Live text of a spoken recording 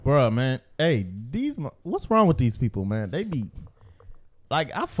Bruh, man. Hey, what's wrong with these people, man? They be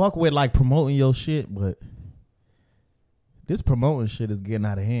like, I fuck with like promoting your shit, but this promoting shit is getting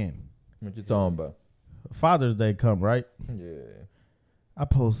out of hand. What you talking about? Father's Day come, right? Yeah. I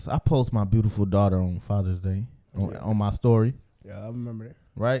post my beautiful daughter on Father's Day on my story. Yeah, I remember that.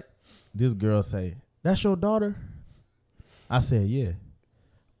 Right? This girl say, "That's your daughter?" I said, "Yeah."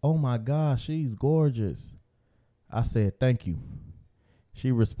 "Oh my gosh, she's gorgeous." I said, "Thank you." She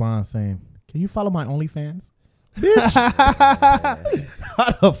responds saying, "Can you follow my OnlyFans?" Bitch.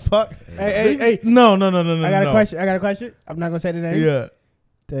 How the fuck? Hey. No. I got a question. I'm not gonna say the name. Yeah.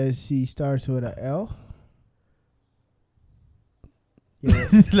 Does she starts with a L?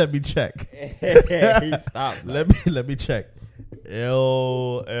 Yeah. Let me check. Stop. Let me check.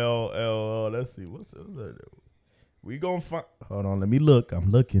 L. Let's see. What's that? We gonna find. Hold on. Let me look.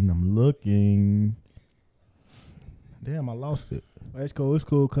 I'm looking. Damn, I lost it. It's cool.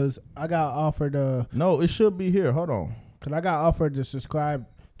 Cause I got offered No, it should be here. Hold on. Cause I got offered to subscribe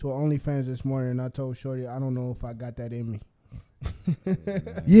to OnlyFans this morning, and I told Shorty I don't know if I got that in me.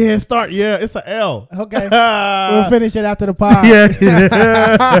 Yeah, it's a L. Okay, we'll finish it after the pod. Yeah.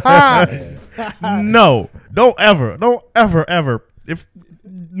 No, don't ever. If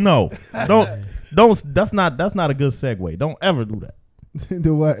no, don't. That's not a good segue. Don't ever do that.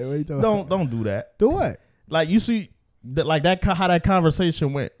 Do what? What you talking about? Don't do that. Do what? Like you see, like that how that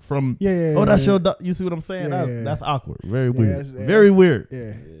conversation went from. Yeah. Oh, that's your. You see what I'm saying? Yeah. That's awkward. Very weird. Very weird.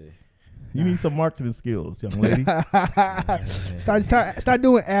 Yeah. You need some marketing skills, young lady. Start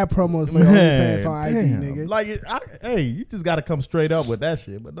doing ad promos for your OnlyFans on IG, nigga. Like, you just gotta come straight up with that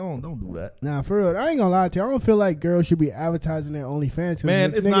shit. But don't do that. Nah, for real. I ain't gonna lie to you. I don't feel like girls should be advertising their OnlyFans.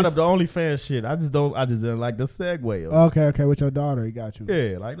 Man, it's not up the OnlyFans shit. I just didn't like the segue. Okay. With your daughter, he got you.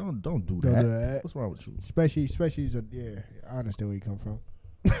 Yeah, like don't do that. Don't do that. What's wrong with you? Especially, I understand where you come from.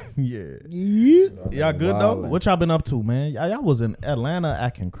 Yeah. Y'all good though? What y'all been up to, man? Y'all was in Atlanta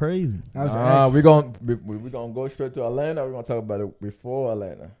acting crazy. We're gonna go straight to Atlanta. We're gonna talk about it before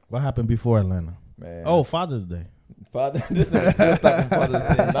Atlanta. What happened before Atlanta? Man. Oh, Father's Day. This nigga still stuck in Father's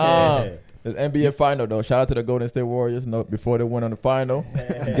Day. Nah. It's NBA final though. Shout out to the Golden State Warriors. No, before they went on the final.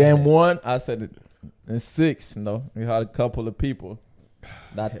 Game 1, I said it in 6, we had a couple of people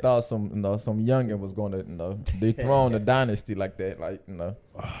that thought some youngin was going to, dethrone the dynasty like that, like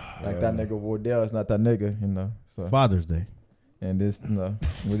that nigga Wardell is not that nigga, So Father's Day, and this, we're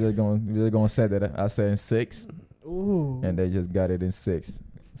just gonna say that I said in 6, and they just got it in 6.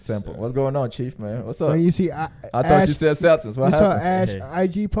 Simple. What's going on, Chief, man? What's up? When you see, I thought you said Celtics. What happened? Saw Ash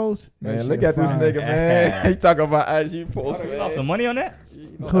IG post. Man, look at this nigga, man. He talking about IG post. You lost some money on that?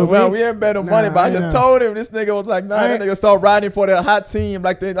 Well, we ain't bet no money, but I just told him this nigga was like, that nigga start riding for the hot team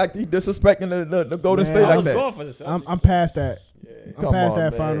like he disrespecting the Golden State like that. Going for this. I'm past that. I'm past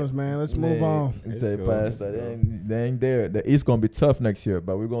that man. finals, man. Let's move on. Past that. They ain't there. The East gonna be tough next year,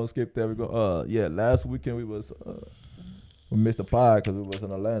 but we're gonna skip that. We go. Last weekend we missed the pod because we was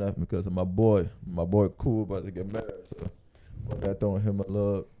in Atlanta because of my boy Cool about to get married. So I throwing him a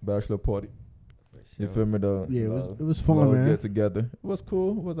little bachelor party. You feel me though? Yeah, it was fun, man. Get together. It was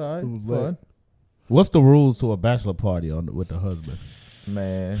cool. It was alright. It was fun. What's the rules to a bachelor party with the husband?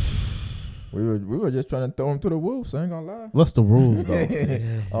 Man, we were just trying to throw him to the wolves. I ain't gonna lie. What's the rules though?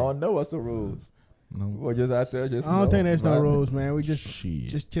 I don't know what's the rules. No. We were just out there. I don't think there's no rules, man. We just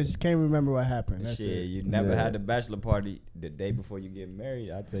can't remember what happened. That's Shit, it. you never had the bachelor party the day before you get married.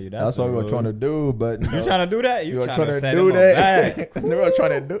 I tell you that's what we were trying to do. But you trying to do that? You were trying to do that. We were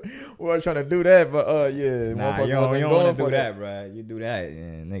trying to do that, but yeah. Nah, you don't want to do that, bro. You do that,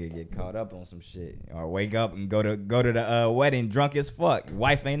 and nigga get caught up on some shit, or wake up and go to the wedding drunk as fuck.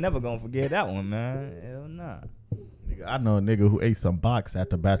 Wife ain't never gonna forget that one, man. Hell nah. Nigga, I know a nigga who ate some box at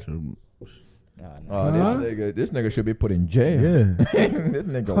the bachelor. This nigga should be put in jail. Yeah. This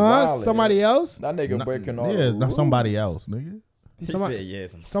nigga wild. Somebody else? That nigga breaking all the Yeah, rules. not somebody else, nigga.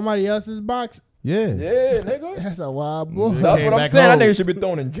 Somebody else's box? Yeah. Yeah, nigga. That's a wild boy. That's what I'm saying. That nigga should be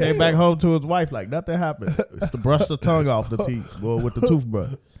thrown in jail. Came back home to his wife like nothing happened. It's to brush the tongue off the teeth with the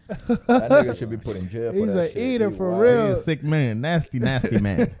toothbrush. That nigga should be put in jail. He's an eater for He real. a sick man, nasty man. He's a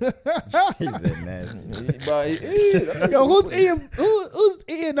nasty. Yo, who's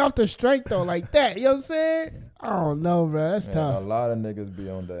eating off the strength though like that? You know what I'm saying? I don't know, bro. That's tough. A lot of niggas be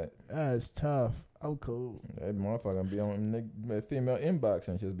on that. That's tough. I'm cool. That motherfucker be on female inbox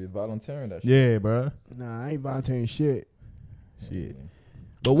and just be volunteering that shit. Yeah, bro. Nah, I ain't volunteering shit. Shit.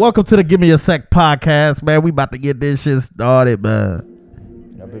 But welcome to the Give Me a Sec podcast, man. We about to get this shit started, man.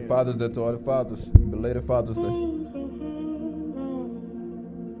 Happy Father's Day to all the fathers. Belated Father's Day.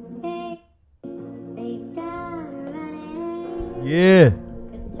 Yeah.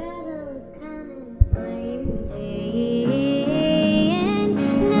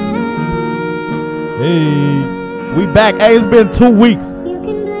 Hey, we back. Hey, it's been 2 weeks. You can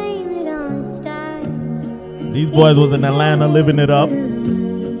blame it on the stars. These boys was in Atlanta living it up,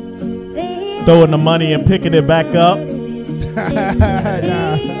 throwing the money and picking it back up.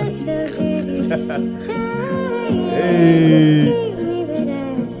 Hey.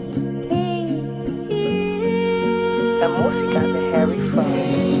 La música de Harry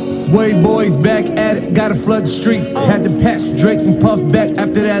Fraud. Way boys back at it, gotta flood the streets. Had to patch Drake and Puff back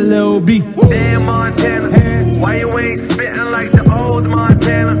after that little beat. Damn Montana, why you ain't spitting like the old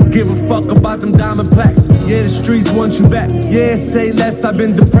Montana? Give a fuck about them diamond plaques. Yeah, the streets want you back. Yeah, say less, I've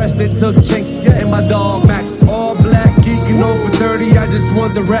been depressed. They took Jinx and my dog Max. All black, geeking over 30, I just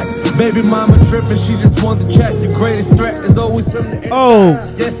want the rap. Baby mama tripping, she just want the check. The greatest threat is always from the air. Oh,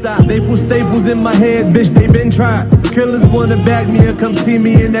 Yes, they put staples in my head, bitch, they been trying. Killers wanna bag me and come see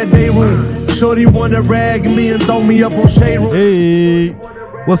me in that day room. Shorty wanna rag me and throw me up on shade room. hey.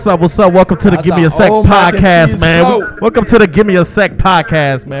 What's up? What's up? Welcome to the That's Give Me a our Sec old mac and podcast, cheese man. float. Welcome to the Give Me a Sec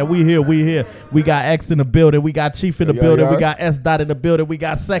podcast, man. We here. We got X in the building. We got Chief in the Yeah, building. yeah. We got S Dot in the building. We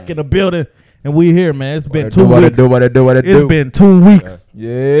got Sec in the building. And we here, man. It's been 2 What it weeks. do, what it do, what it It's do. been 2 weeks.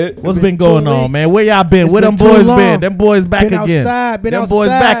 Yeah. What's been been going 2 on, weeks. man? Where y'all been? It's Where them been too boys long. been? Them boys back Been again. outside, been them boys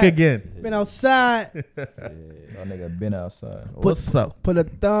back outside. again. Been outside. That nigga been outside. What's up? Put a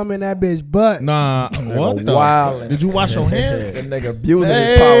thumb in that bitch butt. Nah, what the? Wildin'. Did you wash your hands? That nigga abusing his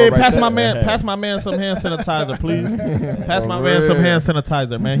Hey, power right pass there. my man some hand sanitizer, please. Pass my man some hand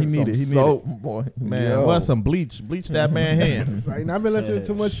sanitizer, man. He need it. He need soap, it. boy. Man, Yo. what some bleach? Bleach that man hand. Like, I've been listening to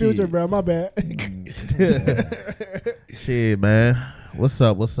too much Shit. Future, bro. My bad. Shit, man. What's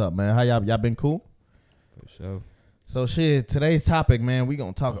up? What's up, man? How y'all been cool? For sure. So shit, today's topic, man, we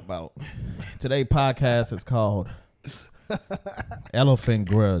gonna talk about. Today's podcast is called Elephant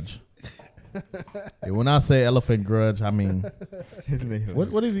Grudge. And when I say elephant grudge, I mean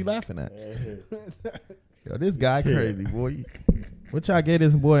what is he laughing at? Yo, this guy crazy, boy. What y'all gave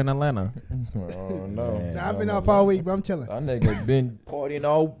this boy in Atlanta? Oh no. Nah, I've been out for a week, but I'm chilling. That nigga been partying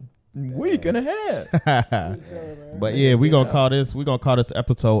all week and a half. But yeah, we gonna call this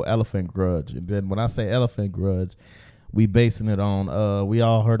episode Elephant Grudge. And then when I say Elephant Grudge, we basing it on we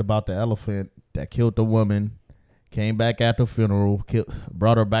all heard about the elephant that killed the woman, came back at the funeral,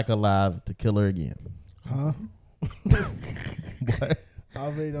 brought her back alive to kill her again. Huh? What? I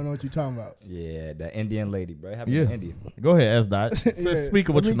really don't know what you're talking about. Yeah, that Indian lady, bro. Happened Yeah. in India. Go ahead, S. Dot. Yeah, Speak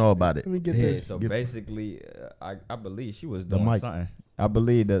of what you know about it. Let me get Yeah, this. so Get- basically, I believe she was The doing mic. something. I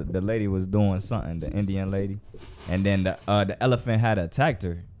believe the lady was doing something, the Indian lady, and then the elephant had attacked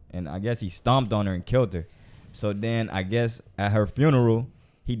her, and I guess he stomped on her and killed her. So then I guess at her funeral,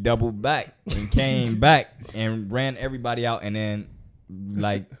 he doubled back and came back and ran everybody out, and then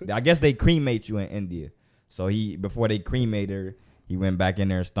like I guess they cremate you in India. So before they cremate her, he went back in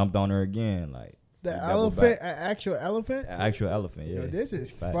there and stomped on her again, like The he doubled elephant, back. an actual elephant? An actual elephant. Yeah, Yo, this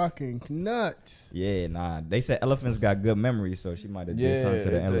is Facts. fucking nuts. Yeah, nah. They said elephants got good memory, so she might have Yeah, did something to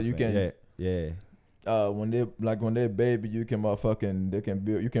the you elephant. can- yeah. When they're baby, you can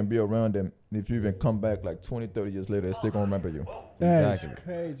be around them. If you even come back like 20, 30 years later, they still gonna remember you. That's Exactly.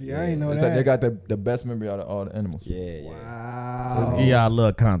 crazy. I ain't know It's that. like they got the best memory out of all the animals. Yeah. Wow. Let's give y'all a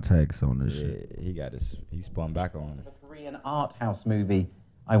little context on this shit. Yeah, he spun back on her. A Korean art house movie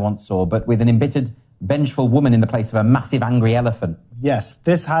I once saw, but with an embittered, vengeful woman in the place of a massive, angry elephant. Yes,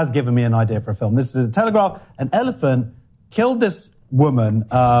 this has given me an idea for a film. This is a Telegraph. An elephant killed this woman.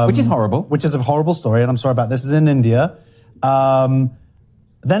 Which is horrible. Which is a horrible story, and I'm sorry about this. This is in India.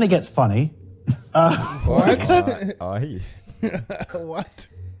 Then it gets funny. What? He. What?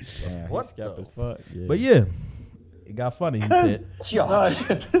 Yeah, What he's scared the as fuck. Yeah. But yeah, it got funny, he said. Josh.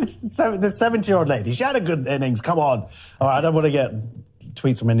 This 70-year-old lady, she had a good innings. Come on. All right, I don't want to get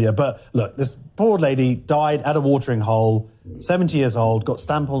tweets from India, but look, this poor lady died at a watering hole, 70 years old, got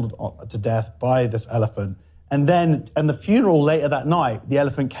stampled to death by this elephant. And then, at the funeral later that night, the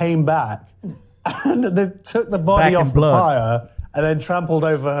elephant came back and they took the body Back in off the blood. fire and then trampled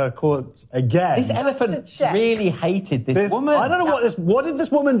over her corpse again. This elephant really hated this woman. I don't know what did this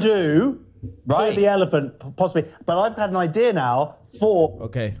woman do Right. to the elephant, possibly. But I've had an idea now for...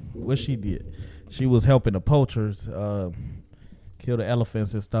 Okay, what she did, she was helping the poachers kill the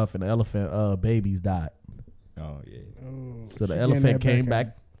elephants and stuff, and the elephant babies died. Oh yeah. So the She elephant getting that came back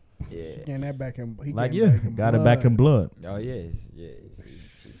back, Yeah. Getting that back in. He like, getting yeah, back in got it back in blood. Oh yes. Yeah.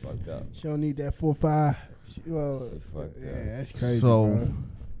 She fucked up. She don't need that 4-5. Well, She fucked up. yeah, that's crazy. So, bro.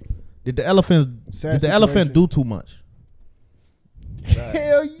 did the elephant do too much?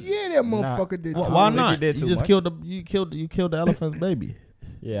 Hell yeah, that motherfucker did. I too don't Why think not? he did You too just much. killed the you killed the elephant's baby.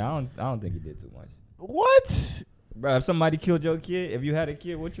 Yeah, I don't think he did too much. What? Bro, if somebody killed your kid, if you had a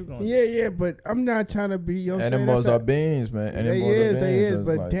kid, what you gonna do? Yeah, but I'm not trying to be. You know what I'm saying? Animals That's are beings, man. They Animals are is. beings.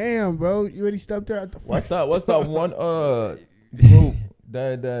 But Like, damn, bro, you already stepped there at the what's first that one group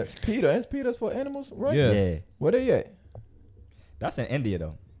that PETA? Is PETA's for animals, right? Yeah. Where they at? That's in India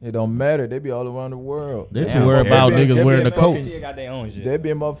though. It don't matter. They be all around the world. They Damn, too worried bro. about They be- niggas they wearing be the fucking- coats. India got their own shit. They be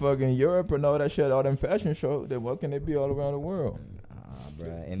in motherfucking Europe and all that shit, all them fashion shows. Then what can they be all around the world?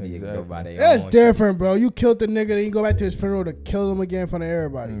 Bro, India Exactly. go by their That's own different, bro. You killed the nigga, then you go back to his funeral to kill him again in front of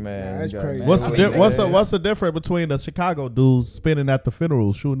everybody. Man, Nah, that's you got- crazy. man. What's I the mean, what's the difference between the Chicago dudes spinning at the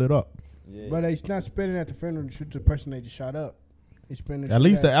funeral, shooting it up? Shit. But he's not spitting at the funeral to shoot the person they just shot up. He's spinning. At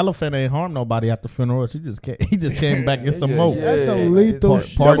least the elephant ain't harmed nobody at the funeral. He just came back and get some more. That's some lethal Part-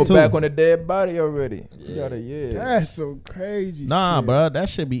 shit. part Double two. back on the dead body already. You gotta, That's some crazy Nah, shit. bro, that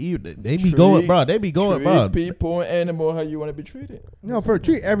shit be evil. They be Treat- going, bro. They be going, treat bro. people and animal how you want to be treated. No, for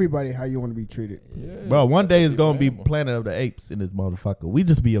treat everybody how you want to be treated. Yeah, Bro, one day that's it's gonna be animal. Planet of the Apes in this motherfucker. We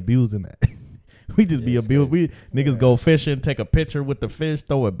just be abusing that. We just be abusing. We niggas go fishing, take a picture with the fish,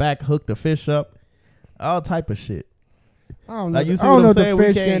 throw it back, hook the fish up, all type of shit. I don't know. Like, you see I don't what know I'm if the saying? We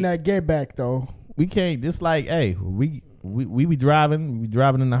fish can't- getting that get back though. We can't just like, hey, we be driving,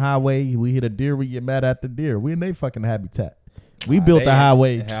 in the highway. We hit a deer, we get mad at the deer. We in they fucking habitat. We built the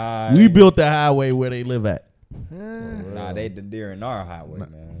highway. We built the highway where they live at. Nah, they the deer in our highway,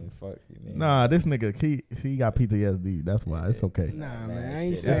 man. Fuck you, man. Nah, this nigga he got PTSD. That's why it's okay. Nah, man,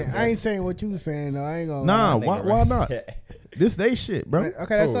 I ain't saying what you saying though. I ain't gonna. Nah, lie. why not? This they shit, bro.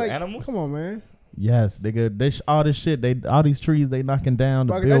 Okay, that's like animals? Come on, man. Yes, nigga. All this shit. All these trees they knocking down.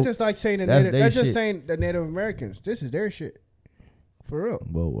 Bro, that's just like saying that's just saying the Native Americans. This is their shit. For real.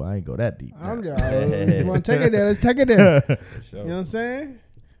 Whoa, I ain't go that deep. I'm just, you want to take it there? Let's take it there. You know what I'm saying?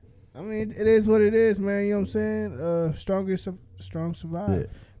 I mean, it is what it is, man. You know what I'm saying? Strong survive. Yeah.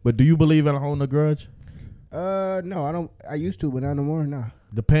 But do you believe in holding a grudge? No, I don't. I used to, but not no more. Nah.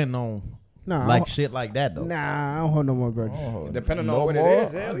 Depending on Nah, like shit like that though. Nah, I don't hold no more grudges. Depending No on what more? it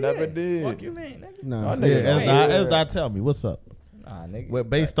is, hell I never yeah. did. Fuck you, man. Nigga. Nah. As that tell me what's up. Nah, nigga. Well,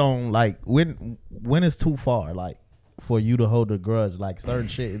 based on like when it's too far, like for you to hold a grudge, like certain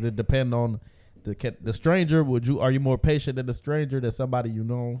shit. Is it depend on the stranger? Are you more patient than the stranger than somebody you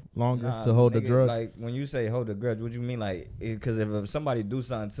know longer Nah, to hold a nigga, grudge? Like when you say hold a grudge, what you mean? Like, because if somebody do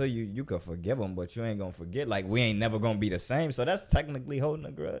something to you, you could forgive them, but you ain't gonna forget. Like, we ain't never gonna be the same. So that's technically holding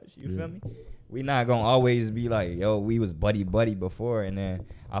a grudge. You feel me? We not gonna always be like, yo, we was buddy before, and then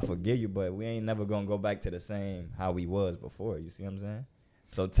I forgive you, but we ain't never gonna go back to the same how we was before. You see what I'm saying?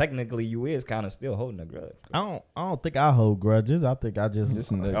 So technically, you is kind of still holding a grudge. I don't think I hold grudges. I think I just This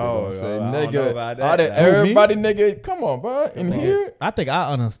nigga Oh, gonna say, I don't know nigga, about all that. that everybody, nigga, come on, bro, in here. I think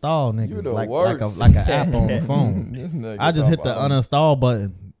I uninstall You niggas the like worst. an app on the phone. This nigga I just hit the talking about- uninstall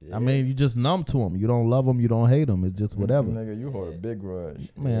button. I mean, you just numb to them. You don't love them. You don't hate them. It's just whatever. Nigga, you hold a big grudge.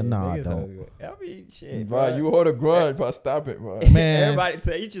 Man, no, I Niggas don't. I mean, shit, Bro, you hold a grudge, bro. Stop it, bro. Man, Everybody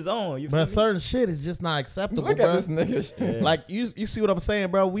to each his own. You feel but me? certain shit is just not acceptable, Look bro. at this nigga. Shit. Like you see what I'm saying,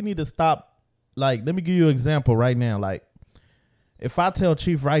 bro? We need to stop. Like, let me give you an example right now. Like, if I tell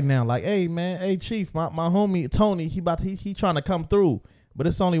Chief right now, like, hey Chief, my homie Tony, he trying to come through, but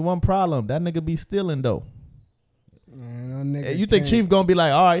it's only one problem. That nigga be stealing though. Man, no nigga You think can't. Chief gonna be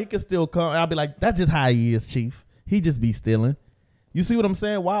like, all right, he can still come? I'll be like, that's just how he is, Chief. He just be stealing. You see what I'm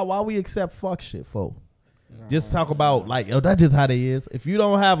saying? Why we accept fuck shit for? Just talk about like, yo, that's just how they is. If you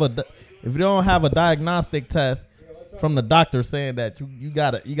don't have a diagnostic test from the doctor saying that you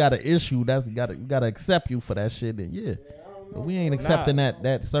got an issue, you gotta accept you for that shit. Then yeah, but we ain't accepting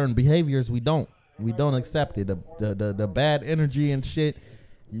that certain behaviors. We don't accept it. The bad energy and shit.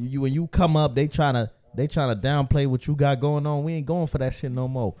 You when you come up, they trying to downplay what you got going on. We ain't going for that shit no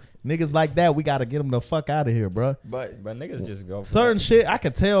more. Niggas like that, we gotta get them the fuck out of here, bro. But niggas just go. For Certain that. shit, I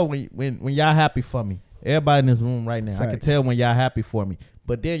can tell when y'all happy for me. Everybody in this room right now, I can Facts. tell when y'all happy for me.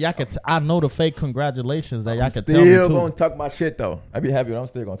 But then y'all can, I know the fake congratulations that y'all can tell me still too. gonna talk my shit though. I be happy, but I'm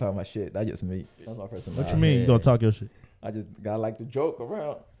still gonna talk my shit. That's just me. That's my personality. What you mean you gonna talk your shit? I just gotta like to joke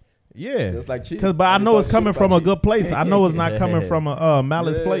around. Yeah, Just like Chief. but I just know it's talk coming shit from a about good Chief. place. I know it's not coming from a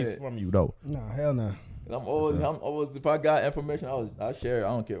malice Yeah. place from you though. Nah, hell no. I'm always. If I got information, I share it. I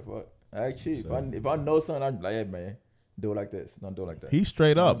don't care fuck. Like Chief, if I know something, I'm like, hey man, do it like this. Don't do it like that. He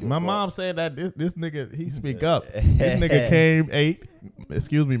straight I don't up. give a My fuck. mom said that this nigga he speak up. This nigga came, ate,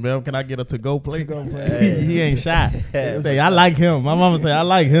 excuse me, ma'am, can I get a to-go plate? To-go plate. He ain't shy. Say, I like him. My mama say, I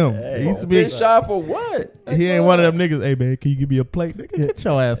like him. He used to be shy for what? He ain't one of them niggas. Hey man, can you give me a plate? Nigga, get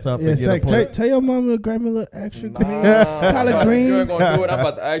your ass up and get a plate. Tell your mama to grab me a little extra green, collard You greens. ain't gonna do it. I'm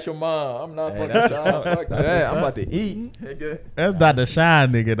about to ask your mom. I'm not fucking shy. Fuck that. I'm about to eat. That's not the shy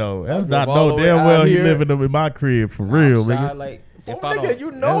nigga though. That's not all no the way damn out well he here. living up in my crib for real, nigga. Like, Oh, if I nigga, don't,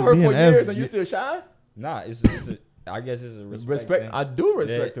 you know that's her being for years as- and you still shy? nah, it's I guess it's a respect. Respect. thing. I do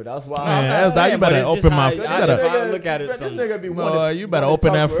respect her. That's why. Man, I'm that's not how you better open my. You I better, look at it. This Something. nigga be Boy, wanting. you better wanting to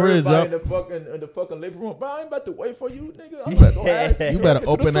open talk that to fridge everybody up. in the fucking living room. But I ain't about to wait for you, nigga. I'm about to go ask you better to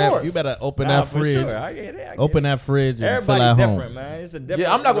the open that. source. You better open Nah, that for fridge. Sure. I get it. I get Open it. that fridge and Everybody fill at different, home. man. It's a different.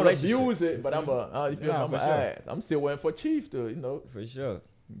 Yeah, I'm not gonna relationship. abuse it, but I'm you feel me? Nah, I'm for gonna sure. ask. I'm still waiting for Chief to, For sure.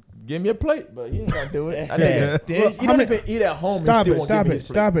 give me a plate, but he ain't gonna do it. That nigga stingy. Look, He don't even eat at home. Stop and it! still Stop won't give me it! his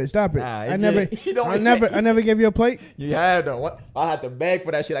Stop it! Stop it! Nah, I it never, just- He don't I eat never, it. I never gave you a plate. plate. You had them. What? I had to beg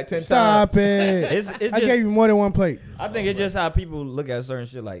for that shit like 10 Stop times. it! It's I just, gave you more than one plate. I think it's just how people look at certain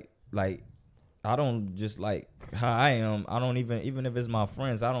shit. Like I don't just like how I am. I don't even if it's my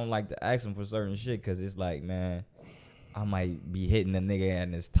friends, I don't like to ask them for certain shit because it's like, man, I might be hitting a nigga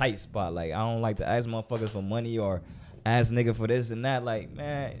in this tight spot. Like I don't like to ask motherfuckers for money or ask nigga for this and that. Like,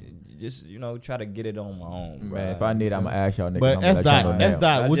 man, just try to get it on my own, bro. Man, if I need, I'm gonna ask y'all niggas. But I'm gonna let y'all know S now.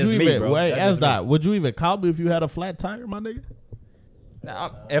 dot, would just you me, even bro. wait? That's S just dot, would you even call me if you had a flat tire, my nigga?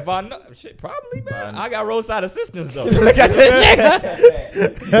 Now, if I know, shit, probably, man. I got roadside assistance though.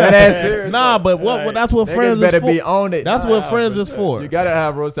 That ass serious. Nah, but what? That's what Niggas friends better is for. be on it. That's what friends is for. You gotta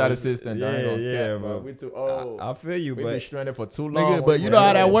have roadside assistant. I ain't Yeah, gonna yeah, cap, bro. We too old. I feel you, We been but stranded for too long. Nigga, but you know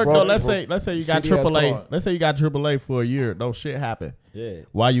how that work though. Let's say you got Shitty ass AAA. car. Let's say you got AAA for a year. No shit happen. yeah,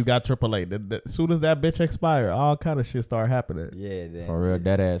 Why you got AAA? As soon as that bitch expire, all kind of shit start happening. yeah. Then For real,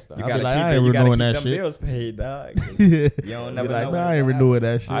 that ass stuff. you I be gotta like, keep I it. ain't You gotta renewing keep that them shit. bills paid, dog. You don't be never like, know. nah, I ain't renewing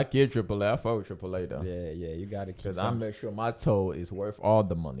that shit. I give AAA. I fuck with AAA though. Yeah, you gotta keep. Cause I some- make sure my tow is worth all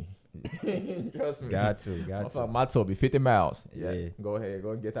the money. Trust me. Got to. Motherfucker, my tow be 50 miles. Yeah. Yeah. Go ahead.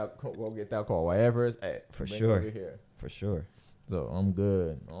 Go get that car wherever it's at. For Bring it sure. over here. For sure. So I'm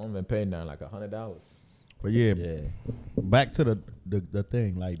good. I don't been paying nothing like $100. But yeah, Yeah. back to the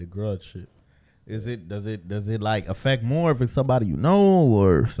thing, like the grudge shit. Does it like affect more if it's somebody you know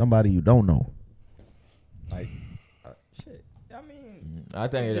or somebody you don't know? Like, shit. I mean, I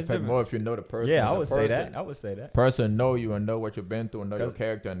think it It's affects different. more if you know the person. yeah, I The would say person- that. I would say that. Person know you and know what you've been through and know your 'Cause-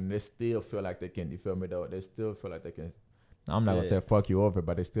 character, and they still feel like they can. You feel me though? They still feel like they can. I'm not gonna Yeah. say fuck you over,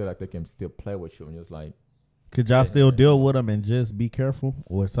 but they still like they can still play with you, and it's like Could y'all still deal with them and just be careful,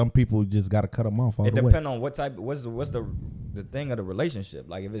 or some people just gotta cut them off all It the way? depends on what type. What's the thing of the relationship?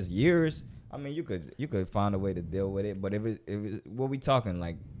 Like if it's years, I mean, you could find a way to deal with it. But if it's what we talking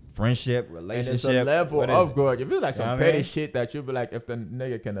like friendship, and relationship, it's a level what is of it? grudge. If it's like You know some what I petty mean? shit that you be like, if the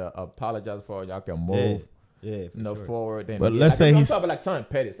nigga can apologize for, y'all can Yeah, move. yeah, for You know, sure. forward. Then But yeah, let's like, say I'm he's- talking like something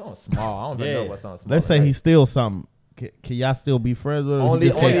petty, something small. I don't even know Yeah. what something small. Let's say is. he steals something. Can y'all still be friends with him? Only, He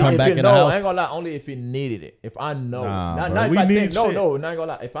just can't come if back you in the know, I house. ain't gonna lie. Only if he needed it. If I know, Nah, not, bro, not we if I need think. shit. No, not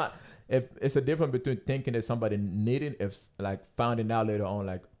gonna lie. If it's a difference between thinking that somebody needed, if like finding out later on,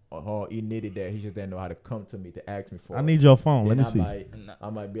 like oh he needed that, he just didn't know how to come to me to ask me for. I it. need your phone. Let Then me see. I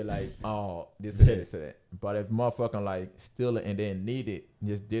might be like, oh, this and this and that. But if motherfucking like steal it and then need it,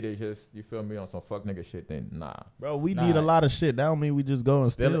 just did it, just you feel me on some fuck nigga shit, then nah. Bro, we Nah. need a lot of shit. That don't mean we just go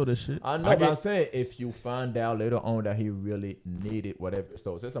and Steal steal it. this shit. I know, but I'm saying if you find out later on that he really needed whatever,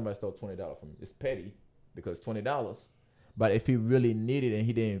 so say somebody stole $20 from me, it's petty because $20. But if he really needed it and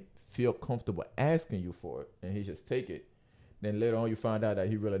he didn't feel comfortable asking you for it, and he just take it, then later on you find out that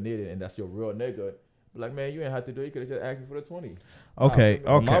he really needed it, and that's your real nigga. Be like, man, you ain't have to do it. You could have just asked me for the 20. Okay,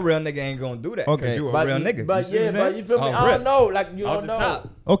 But My okay, real nigga ain't gonna do that. Okay. Okay, you a But real you- nigga. But see what yeah, I'm but saying? you feel me? Off I rip. don't know. Like you Off don't the know. top.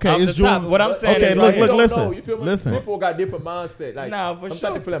 okay. Off It's the top. June. What I'm saying Okay, is look, right look, here. listen, You feel me? listen. People got different mindset. Like Nah, for sometimes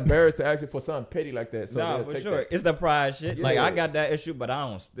sure. they feel embarrassed to ask you for something petty like that. So Nah, they'll for take sure. that. It's the pride shit. Like Yeah. I got that issue, but I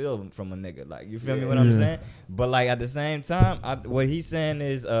don't steal from a nigga. Like you feel me? Yeah. What I'm Yeah. saying? But like at the same time, what he's saying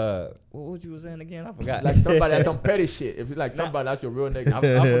is, what you was saying again? I forgot. Like somebody that's some petty shit. If you like Nah. somebody that's your real nigga. I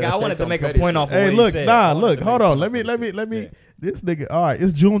forgot. I wanted Take to some make a petty point shit. off of Hey, what look, he said. I wanted look, to hold make a on. Let point. me. Yeah. This nigga. All right,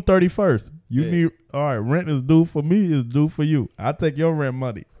 it's June 31st. You Yeah. need. All right, rent is due for me. Is due for you. I take your rent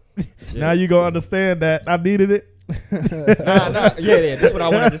money. Yeah. Now you gonna understand that I needed it. Nah, yeah. That's what I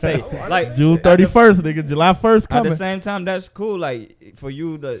wanted to say. Like June 31st, nigga. July 1st At coming. the same time, that's cool. Like for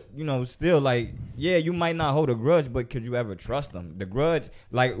you to, still like, yeah, you might not hold a grudge, but could you ever trust them? The grudge,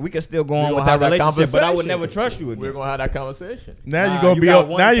 like we could still go on We with gonna that have that relationship, but I would conversation. never trust you We're again. gonna have that conversation. Now Nah, you gonna you be. got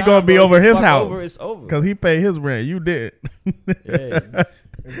one Now you time, gonna be bro. over You his fuck house over, it's over. because he paid his rent. You did. Yeah.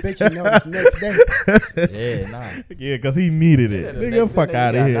 Eviction notice next day. Yeah, nah. Yeah, because he needed it. the Nigga, next fuck day,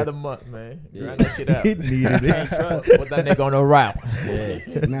 out of got here. Another month, man. Yeah. Grind that shit out. He needed it. Put that nigga on the route.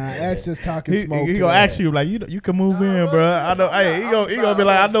 Yeah. Nah, X is talking He smoke. gonna today. ask you like you can move in, bro. I know. Hey, he gonna be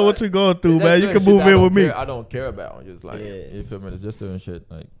like, I know what you're going through, There's man. You certain can shit move that I in don't with me. care- I don't care about. Just like you feel me? It's just certain shit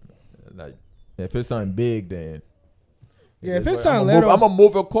like if it's something big, then Yeah, if is it's what- something I'm little, gonna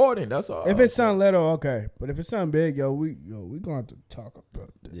move according. That's all. if it's something little, okay. But if it's something big, we gonna have to talk about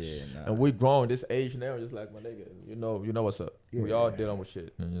this. Yeah, nah. And we grown this age now, just like my nigga. You know what's up. We Yeah. all dealing with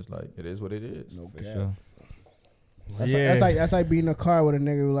shit, and it's like it is what it is. No For cap. sure. That's like being in a car with a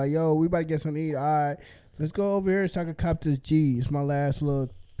nigga who like, yo, we about to get something to eat. All right, let's go over here so I can cop this G. It's my last little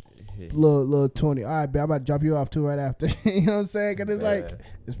 20. All right, man, I'm about to drop you off too right after. You know what I'm saying? Cause it's like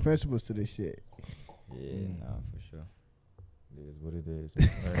it's principles to this shit. Yeah, nah, for sure. It is what it is.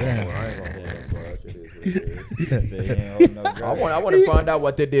 I ain't gonna hold that grudge. It is what it is. Say he ain't holding no grudge. I want to find out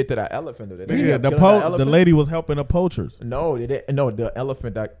what they did to that elephant. Though. Did they Yeah, end up the killing that the elephant? lady was helping the poachers. No, the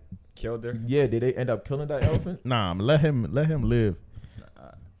elephant that Killed her? Yeah, did they end up killing that elephant? Nah, let him live.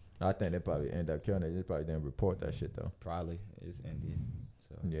 I think they probably end up killing it. They probably didn't report that shit though. Probably. It's Indian.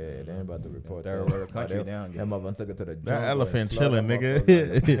 So. Yeah, they ain't about to report Third that. world country That down. motherfucker took it to the jungle. That elephant and slaughtered chilling, that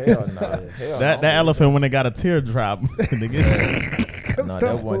nigga. motherfucker. Hell nah. Hell That no. elephant when they got a teardrop, nigga. Nah,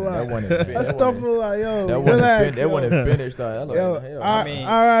 that wasn't That stuff was like, yo, that relax, wasn't finished. That Yo, elephant. Hell, I mean,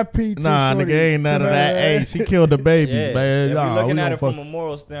 R.I.P. to Nah, Shorty. nigga, ain't none of that. Hey, she killed the babies, Yeah, man. if Nah, you're we looking at gonna it from fuck- a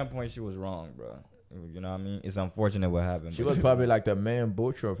moral standpoint, she was wrong, bro. You know what I mean? It's unfortunate what happened. She but was probably like the main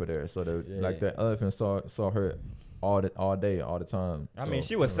butcher over there. So like the elephant saw her all day, all the time. I mean,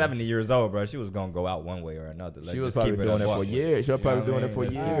 she was 70 years old, bro. She was gonna go out one way or another. Let's She was just probably keep it doing a it buck. for years. She was You know probably what doing I it for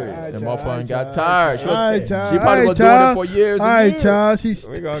mean? years. And child, motherfucker got child, tired. She child, probably was doing it for years. All and right, years. child. She's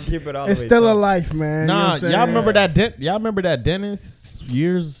We gonna keep it all the it's way still a top. life, man. Nah, you know y'all remember that? Y'all remember that dentist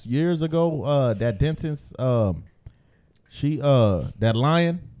years ago? That dentist, she that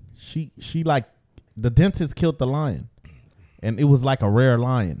lion. She like the dentist killed the lion, and it was like a rare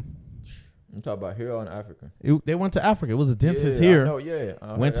lion. I'm talking about here in Africa. They went to Africa. It was a dentist Yeah, here. I know,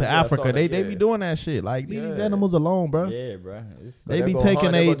 yeah. Went to Africa. They be doing that shit. Like leave these animals alone, bro. Yeah, bro. They be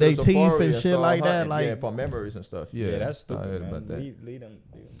taking they teeth and shit like that. Like for memories and stuff. Yeah, that's I heard stupid, man. about that. Lead them.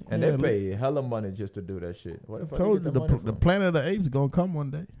 And Yeah, they pay hella money just to do that shit. What I if I told get you, the money the from? Planet of the Apes gonna come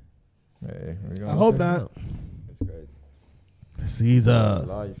one day. Hey, we I gonna hope see. not. It's crazy. He's That's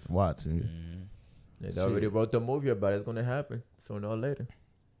life. watch. They already wrote the movie about it. It's gonna happen sooner or later.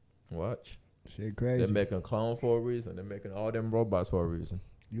 Watch. Shit They're crazy. making clones for a reason. They're making all them robots for a reason.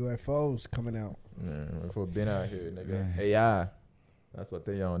 UFOs coming out. Man, if we've been out here, nigga. AI. That's what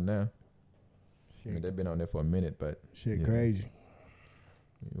they on now. I mean, they've been on there for a minute, but Shit yeah. crazy.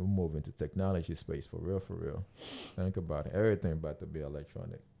 We're moving to technology space for real, for real. Think about it. Everything about to be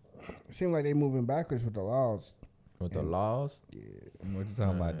electronic. Seems like they moving backwards with the laws. With the laws, What you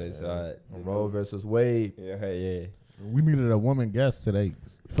talking about? This Roe versus Wade. yeah. We needed a woman guest today.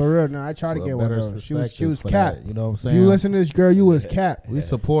 For real, no, I tried to For a get one better though. She was perspective for capped. that, you know what I'm If saying? you listen to this girl, you was capped. We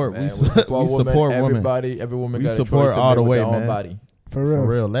support. Man, we support women. Everybody, every woman We got a support choice to all make the with way, their own man. body. For real. For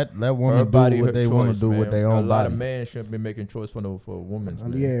real, let women Her body, do what her they want choice, to do with man. their A own lot body. of men shouldn't be making choice for women.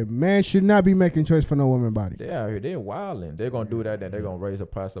 Yeah, man should not be making choice for no woman body. They out here, they're wilding. They're gonna do that, then they're gonna raise the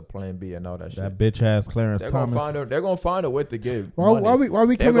price of Plan B and all that That shit. bitch ass Clarence They're Thomas. gonna find a way to give Why money.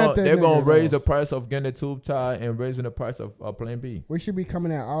 we They're coming gonna, at that? they're gonna nigga, raise though? the price of getting a tube tie and raising the price of Plan B. We should be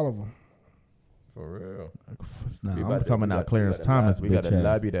coming at all of them. For real. Nah, We I'm about to- coming we out got- Clarence we gotta Thomas. We bitch gotta ass.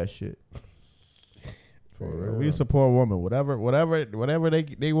 lobby that shit. For real. We support women. Whatever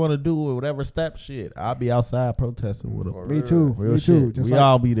they want to do, with whatever step shit. I'll be outside protesting with them. For Me real. tue. Real Me shit. too. Just We like,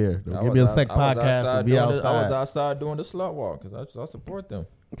 all be there. I Give me a was sec out- I was podcast outside and be doing outside. I was outside doing the slut walk because I support them.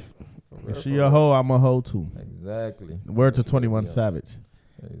 For real, If for she real. a hoe, I'm a hoe too. Exactly. Word to That's what 21 we on. Savage.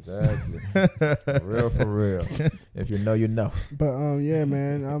 Exactly. For real, for real. If you know, you know. but yeah,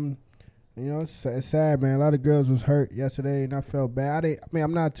 man. You know, it's sad, man. A lot of girls was hurt yesterday, and I felt bad.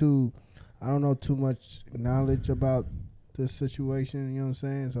 I don't know too much knowledge about this situation. You know what I'm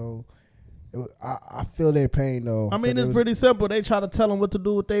saying? So, I feel their pain though. I mean, It it's was- pretty simple. They try to tell them what to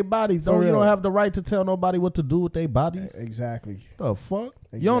do with their bodies. For You real. don't have the right to tell nobody what to do with their bodies. Exactly. The fuck?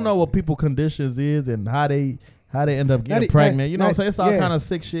 You don't know what people conditions is and how they end up getting Not- pregnant. You know what I'm not- saying? It's all yeah. kind of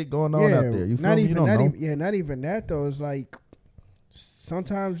sick shit going on out there. You feel not me? even, You don't not know. even, yeah, not even that though. It's like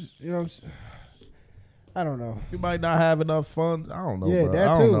sometimes, you know, I don't know. You might not have enough funds. I don't know. Yeah, bro. that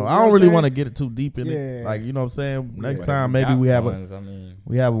I too. don't know. You I know don't what really I'm want to saying? get it too deep in it. Yeah. Like, you know what I'm saying? Next But time if maybe got we have funds, I mean,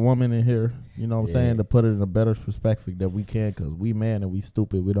 a woman in here. You know what I'm Yeah. saying, to put it in a better perspective that we can, because we man and we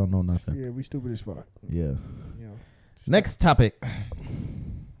stupid. We don't know nothing. Yeah, we stupid as fuck. Yeah. You know. Next topic.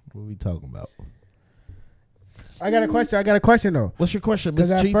 What we talking about? I got a question though. What's your question, Because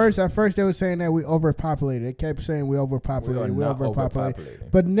Mr. Chief? at first they were saying that we overpopulated. They kept saying we overpopulated. We are We not overpopulated.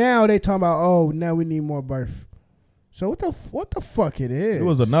 overpopulated. But now they talking about now we need more birth. So what the fuck it is? It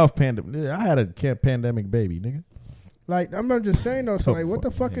was enough pandemic. I had a pandemic baby, nigga. Like I'm not just saying though. So like, what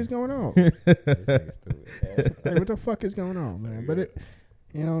the fuck is going on? Like, what the fuck is going on, man? But it,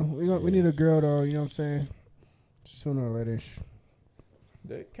 we need a girl though. You know what I'm saying? Sooner or later.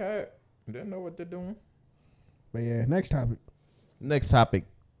 They know what they're doing. But yeah, next topic.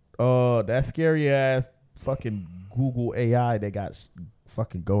 That scary ass fucking Google AI they got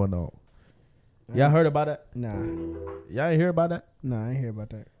fucking going on. Y'all heard about that? Nah. Y'all ain't hear about that? Nah, I ain't hear about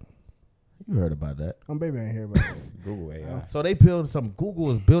that. You heard about that? Baby, I ain't hear about that. Google AI. So they build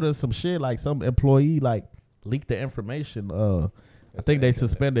Google is building some shit like some employee like leaked the information. I think they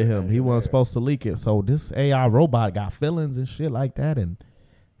suspended him. He wasn't supposed to leak it. So this AI robot got feelings and shit like that, and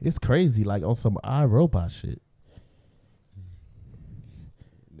it's crazy, like on some iRobot shit.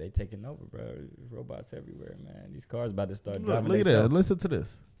 They taking over, bro. Robots everywhere, man. These cars about to start Look driving at that. themselves. Listen to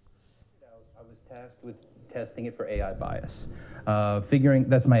this. I was tasked with testing it for AI bias.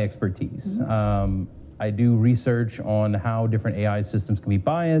 That's my expertise. I do research on how different AI systems can be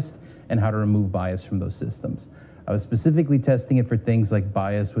biased and how to remove bias from those systems. I was specifically testing it for things like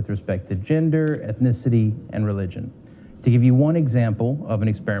bias with respect to gender, ethnicity, and religion. To give you one example of an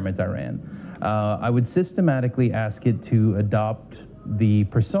experiment I ran, I would systematically ask it to adopt the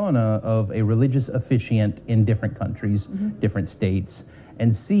persona of a religious officiant in different countries, different states,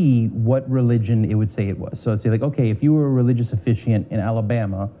 and see what religion it would say it was. So it's like, okay, if you were a religious officiant in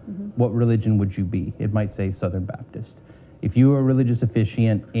Alabama, what religion would you be? It might say Southern Baptist. If you were a religious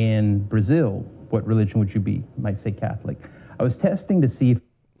officiant in Brazil, what religion would you be? It might say Catholic. I was testing to see if...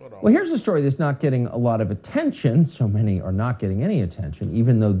 Well, here's a story that's not getting a lot of attention. So many are not getting any attention,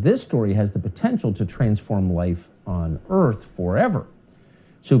 even though this story has the potential to transform life on Earth forever.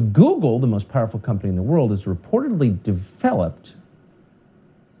 So Google, the most powerful company in the world, has reportedly developed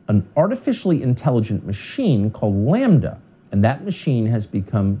an artificially intelligent machine called LaMDA. And that machine has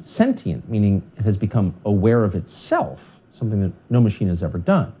become sentient, meaning it has become aware of itself, something that no machine has ever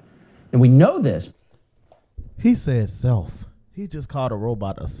done. And we know this. He said self. He just called a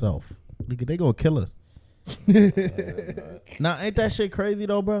robot a self. Nigga, they gonna kill us. Now, ain't that shit crazy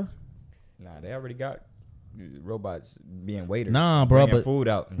though, bro? Nah, they already got robots being waiters. Nah, bro, bringing but food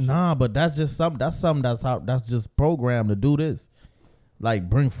out. And shit. Nah, but that's just something. That's just programmed to do this. Like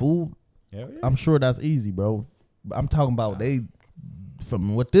bring food. Hell yeah. I'm sure that's easy, bro. I'm talking about they.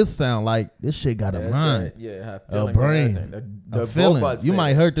 From what this sound like, this shit got a mind, have a feelings brain, and everything. a feeling. You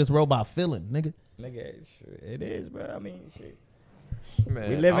might hurt this robot feeling, nigga. Nigga, it is, bro. I mean, shit. Man,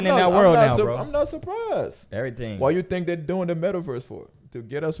 We living in that world now, bro. I'm not surprised. Everything. Why you think they're doing the metaverse for? To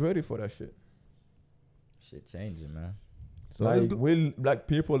get us ready for that shit. Shit changing, man. So like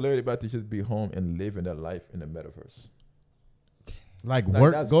people literally about to just be home and living their life in the metaverse. Like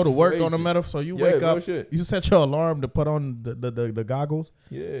work, go to work on the crazy. metaverse. So you Yeah, wake real up, shit. you set your alarm to put on the goggles.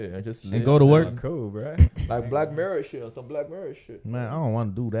 Yeah, and just And go to work. Cool, bro. Like Black Mirror shit or some Black Mirror shit. Man, I don't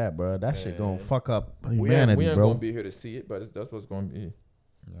want to do that, bro. That shit gonna Man. fuck up We humanity, ain't bro. gonna be here to see it, but that's what's gonna be.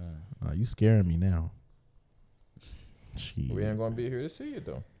 You scaring me now. Shit. We ain't gonna be here to see it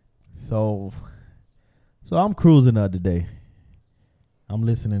though. So I'm cruising the other day. I'm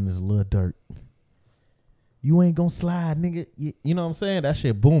listening to this Lil Durk. You ain't gonna slide, nigga. You know what I'm saying? That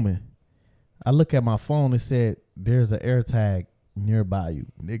shit booming. I look at my phone and said, there's an AirTag nearby you.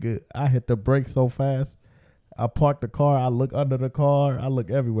 Nigga, I hit the brake so fast. I parked the car. I look under the car. I look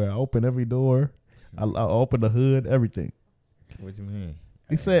everywhere. I open every door. I open the hood, everything. What you mean?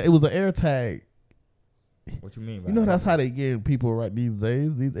 He said it was an AirTag. What you mean by You know that? that's how they get people right these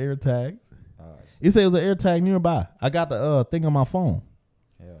days, these AirTags. He said it was an AirTag nearby. I got the thing on my phone.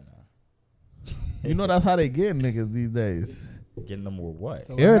 Hell no. You know that's how they get niggas these days. Getting them with what?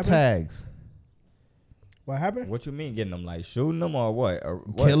 So AirTags. What happened? What you mean getting them? Like shooting them or what? Or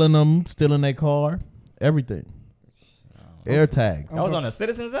what? Killing them, stealing their car, everything. AirTags. That was on the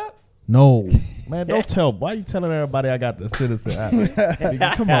Citizens app? No. Man, don't tell. Why you telling everybody I got the Citizen app?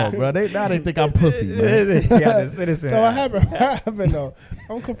 Nigga, come on, bro. Now they think I'm pussy, man. Yeah, the Citizen So what happened? What happened though?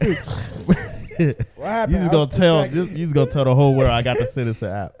 I'm confused. What happened? You just gonna tell the whole world I got the Citizen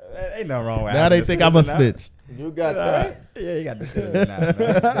app. Ain't nothing wrong with Now having they the think I'm a Citizen app. snitch. You got that? Yeah, you got the citizen now.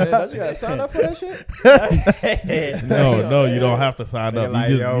 Man. Don't you gotta sign up for that shit? No, you don't have to sign up. Like,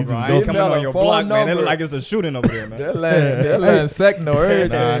 you yo, just bro, I go ain't come coming in on your block, man. It look like it's a shooting over there, man. That land secno everything.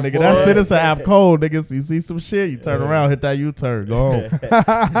 Nah, nigga, boy. that citizen app cold, niggas. You see some shit, you turn around, hit that U-turn, go home.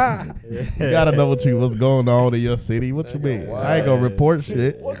 You gotta know what's going on in your city. What you mean? I ain't gonna report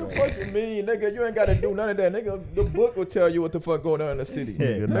shit. What the fuck you mean, nigga? You ain't gotta do none of that, nigga. The book will tell you what the fuck going on in the city.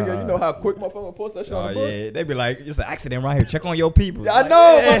 Nigga, you know how quick motherfucker post that shit on the book? Yeah, they be like, it's an accident right here. Check on your people. I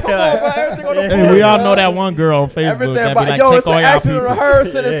know, but come on, bro. Everything on the book. Hey, we all know that one girl on Facebook Everything that be about, like, yo, check it's an on your accident people.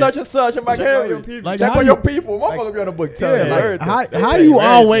 rehearsing and such and such. I'm like, Check on hey, your people. Like, check how on your you- people. Motherfucker be on the book telling you everything. How you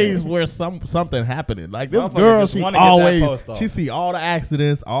always where something happening? Like this Motherfucker girl, just she wanna get that always post off. she see all the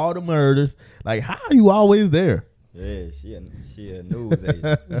accidents, all the murders. Like how are you always there? Yeah, she a news agent.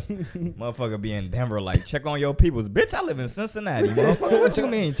 Motherfucker be in Denver like, check on your peoples. Bitch, I live in Cincinnati. Motherfucker, what you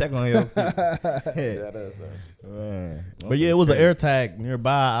mean check on your people? Yeah, that's Man, But yeah, it was an air tag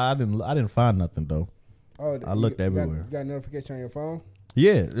nearby. I didn't find nothing though. Oh, I looked everywhere. You got a notification on your phone?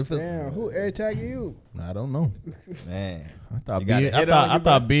 Yeah, if it's, Damn, who air tagging you? I don't know. Man, I thought You got a hit on I you,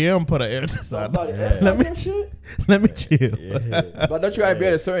 thought bro? BM put an air tag. Somebody Let me chill. But don't you gotta be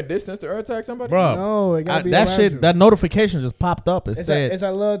at a certain distance to air tag somebody? Bro, No, it gotta be that around shit, you. that notification just popped up. It said, It's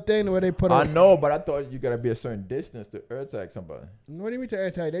a little thing where they put I on. know, but I thought you gotta be a certain distance to air tag somebody. What do you mean to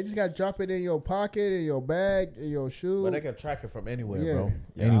air tag? They just got to drop it in your pocket, in your bag, in your shoe. but they can track it from anywhere, Yeah. bro.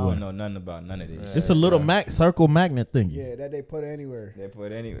 yeah, I Anywhere. don't know nothing about none of this. It's a little circle magnet thing. Yeah, that they put anywhere. They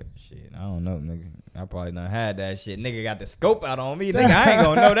put anyway. Shit, I don't know, nigga. I probably done had that shit. Nigga got the scope out on me. Nigga, I ain't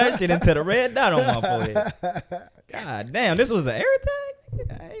gonna know that shit until the red dot on my forehead. God damn, this was the air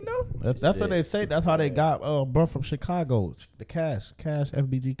tag? I ain't know. That's what they say. That's how they got bro from Chicago. The Cash,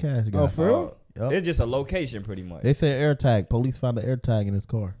 FBG Cash. Oh, for real? Yup. It's just a location pretty much. They said air tag. Police found an air tag in his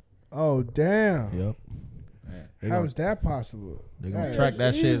car. Oh, damn. Yep. How is that possible? They gonna That's track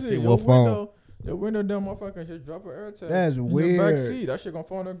that shit. Easy. See Your what phone. window- Your window down, motherfucker, just drop an air tag. That's in weird. Your back seat. That shit gonna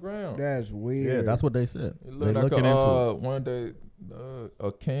fall on the ground. That's weird. Yeah, that's what they said. It They look like looking into it. one of the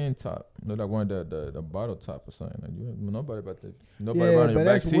a can top. Look like one of the bottle top or something. Like nobody about that. Nobody Yeah, around your but back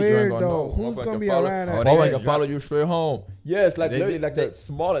that's seat. You weird, ain't gonna though. know. Who's Motherfucker gonna be follow, around that? Oh, they Motherfucker just can follow you straight home. Yeah, it's like They literally just- like they- the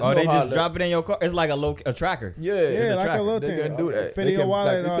smallest. Oh, they you know how just drop it in your car. It's like a tracker. Yeah, Yeah, it's like a tracker. little they thing. can do that. Fit in They your can, wallet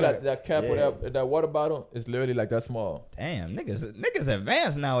like, and you all see that. that cap Yeah. with that water bottle is literally like that small. Damn, niggas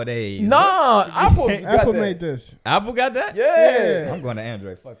advanced nowadays. Nah, Apple got Apple that. made this. Apple got that? Yeah. I'm going to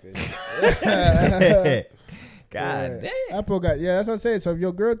Android. Fuck this. God damn. Apple got, yeah, that's what I'm saying. So if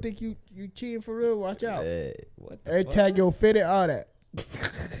your girl think you cheating for real, watch out. What the Air fuck? tag your fitted, all that.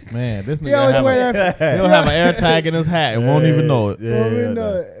 Man, this He nigga always have wear that. he'll have an air tag in his hat and won't even know it. Don't even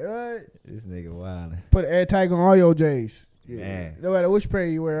know it, right? This nigga wild. Put an air tag on all your J's. Yeah. Man. No matter which pair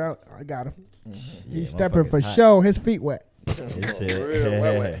you wear, I got him. He's Yeah, stepping for motherfuckers hot. show. His feet wet. This For shit. real,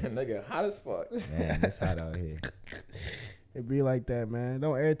 wet. Nigga, hot as fuck. Man, it's hot out here. It be like that, man.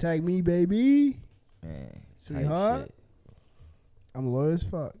 Don't air tag me, baby. Man, Sweetheart. type I'm loyal as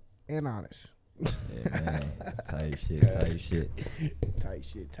fuck and honest. shit. Yeah, man. Type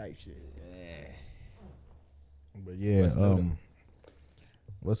shit. Type shit. But yeah,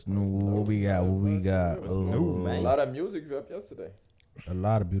 what's new? What we got? A lot of music dropped yesterday. A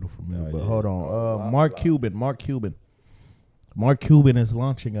lot of beautiful music. Oh, But yeah. hold on. Mark Cuban is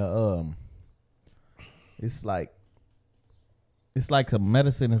launching a it's like a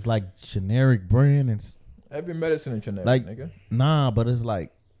medicine. It's like generic brand and Every medicine in generic, like nigga. nah, but it's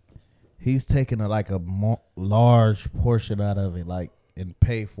like he's taking a large portion out of it, like and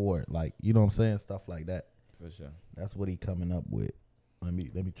pay for it, like you know what I'm saying, stuff like that. For sure. That's what he coming up with. Let me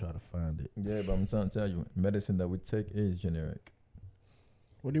try to find it. Yeah, but I'm trying to tell you, medicine that we take is generic.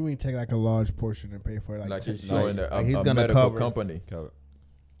 What do you mean take like a large portion and pay for it? Like he's like- showing like he's a gonna medical cover- company. Gotcha.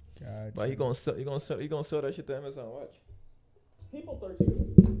 But he gonna sell that shit to Amazon. Watch. People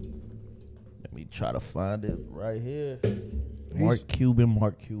searching. Let me try to find it right here. Mark Cuban.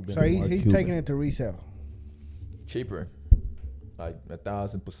 So he's taking it to resell. Cheaper, like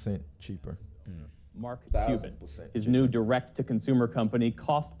 1,000% cheaper. Mark 1,000% Cuban. His new direct-to-consumer company,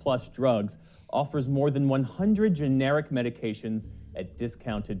 Cost Plus Drugs, offers more than 100 generic medications at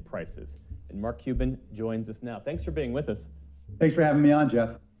discounted prices. And Mark Cuban joins us now. Thanks for being with us. Thanks for having me on, Jeff.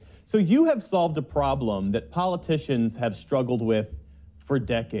 So you have solved a problem that politicians have struggled with for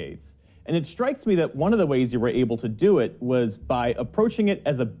decades. And it strikes me that one of the ways you were able to do it was by approaching it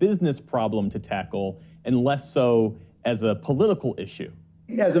as a business problem to tackle and less so as a political issue.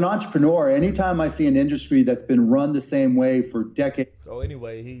 As an entrepreneur, anytime I see an industry that's been run the same way for decades. So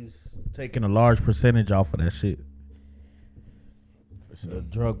anyway, he's taking a large percentage off of that shit. The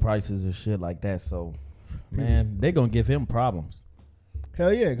drug prices and shit like that. So man, they gonna give him problems.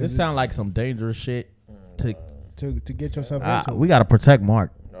 Hell yeah. This sound like some dangerous shit to get yourself into. We gotta protect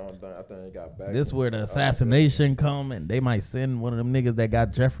Mark. I think he got back. This where the assassination come, and they might send one of them niggas that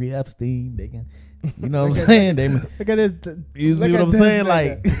got Jeffrey Epstein. They can, you know what I'm saying? They look at this. You see what I'm saying?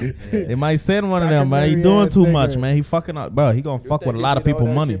 Like, they might send one of them, man. He doing too much, man. He fucking up, bro. He gonna fuck with a lot of people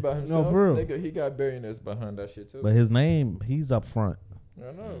money. No, for real. Nigga, he got billionaires behind that shit too. But his name, he's up front.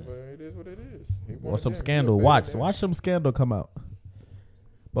 I know, but it is what it is. Or some scandal. Watch some scandal come out.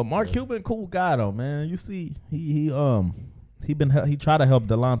 But Mark Cuban, cool guy though, man. You see, he tried to help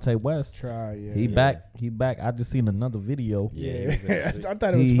Delonte West. He back. I just seen another video. Yeah. I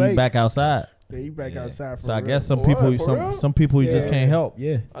thought it was fake. He back outside. Yeah, he back outside. For so I real. guess some people you just can't help.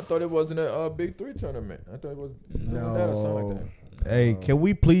 Yeah. I thought it wasn't a Big 3 tournament. I thought it was that or something like that. Hey, can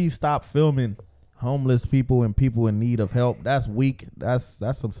we please stop filming homeless people and people in need of help? That's weak. That's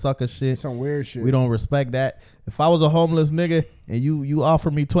some sucker shit. Some weird shit. We don't respect that. If I was a homeless nigga and you offer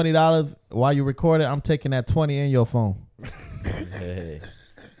me $20 while you record it, I'm taking that 20 in your phone. Hey.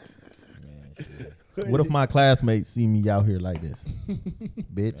 What if my classmates see me out here like this?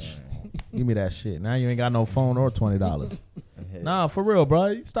 Bitch. Give me that shit. Now you ain't got no phone or $20. Nah, for real, bro.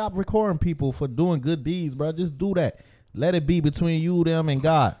 You stop recording people for doing good deeds, bro. Just do that. Let it be between you, them, and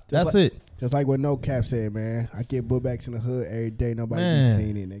God. That's it. Just like what No Cap said, man. I get bookbacks in the hood every day. Nobody be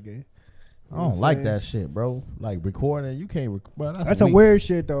seeing it, nigga. I don't like that shit, bro. Like recording, you can't. Bro, that's some weird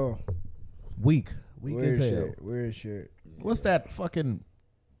shit, though. Weak Weird as hell. shit. Weird shit. What's that fucking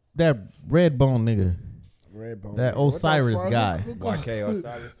Redbone nigga? Redbone. That Osiris guy. Who called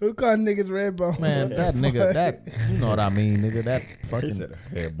niggas Redbone? Man, that nigga, that you know what I mean, nigga. That fucking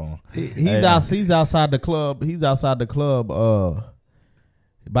Redbone. He's outside the club. He's outside the club.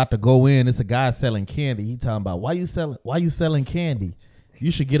 About to go in. It's a guy selling candy. He talking about why you selling candy?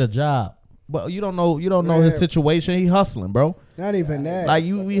 You should get a job. But you don't know his situation. He hustling, bro. Not even that. Like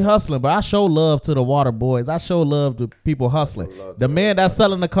we hustling, but I show love to the water boys. I show love to people hustling. The man that's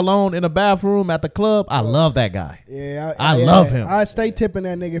selling the cologne in the bathroom at the club, I love that guy. Yeah, I love him. I stay tipping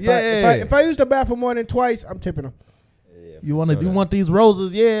that nigga. If I use the bathroom more than twice, I'm tipping him. You want these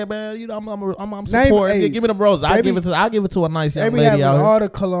roses? Yeah, man. You know I'm supporting. Yeah, give me them roses. I give it to a nice young lady out here. All the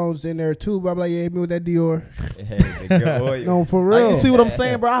colognes in there too. But I'm like, yeah, hit me with that Dior. Hey, no, for real. Like, you see what I'm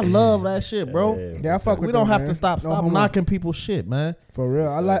saying, bro? I love that shit, bro. Yeah, I fuck with. We don't have man. to stop knocking people's shit, man. For real,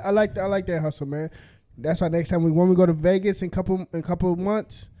 I like that hustle, man. That's why next time when we go to Vegas in couple of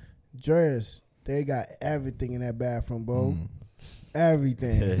months, Jers, they got everything in that bathroom, bro.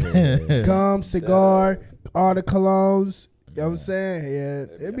 Everything. Gum, cigar, all the colognes. You know what I'm saying? Yeah,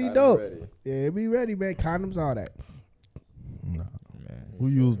 it'd be dope. Ready. Yeah, it'd be ready, man. Condoms, all that. Nah, man. Who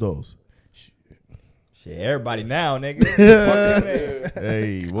used those? Shit, everybody now, nigga.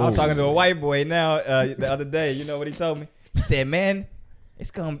 Hey, I was talking to a white boy now the other day. You know what he told me? He said, man,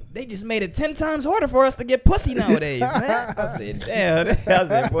 they just made it 10 times harder for us to get pussy nowadays, man. I said, damn. I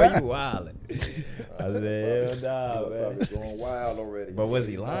said, boy, you wildin'. I said, hell nah, man. Going wild already. But was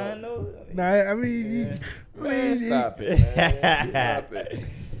he lying though? Nah, I mean, stop it, man. Stop it.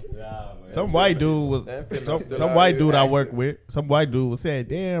 Nah, man. Some white dude was some white dude I work with. Some white dude was saying,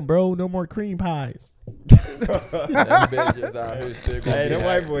 "Damn, bro, no more cream pies." Them bitches out here still gonna hey, be them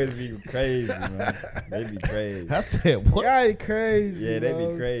white boys be crazy, man. They be crazy. I said, "What?" Y'all crazy. Yeah, they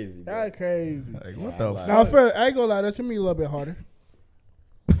bro. be crazy. Y'all crazy. Like, what the fuck? Now, I ain't gonna lie, that's gonna be a little bit harder.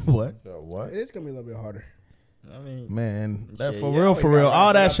 What? What? It's gonna be a little bit harder. I mean, man, that shit, for real,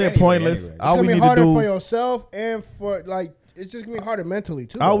 all that shit pointless. Anyway. All it's we gonna be need harder to do for yourself and for it's just gonna be harder mentally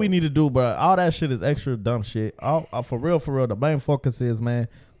too. All we need to do, bro, all that shit is extra dumb shit. For real, the main focus is, man,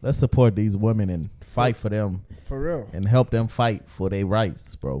 let's support these women and fight for them. For real. And help them fight for their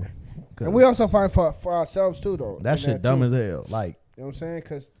rights, bro. And we also fight for ourselves too, though. That shit dumb as hell. Like, you know what I'm saying?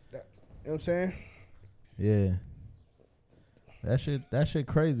 Cause you know what I'm saying? Yeah. That shit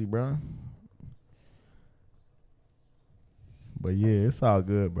crazy, bro. But yeah, it's all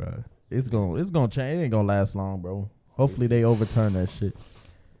good, bro. It's gonna change. It ain't gonna last long, bro. Hopefully they overturn that shit.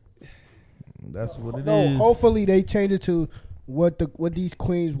 That's what it is. Hopefully they change it to what these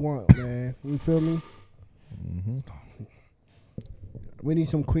queens want, man. You feel me? Mm-hmm. We need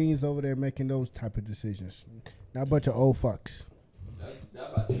some queens over there making those type of decisions. Not a bunch of old fucks.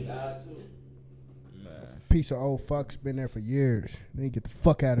 That about to die too. Man. Piece of old fucks been there for years. They need to get the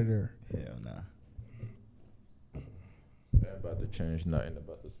fuck out of there. Hell nah. They're about to change nothing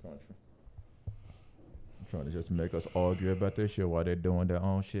about this country. I'm trying to just make us argue about this shit while they're doing their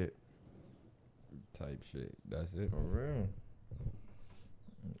own shit. Type shit. That's it. For real.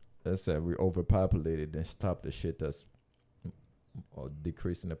 They said we overpopulated, then stop the shit that's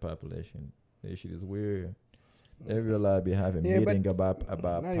decreasing the population. That shit is weird. They real life be having meeting about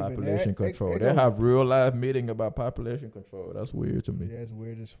not even population that. control. It They have real life meeting about population control. That's weird to me. Yeah, it's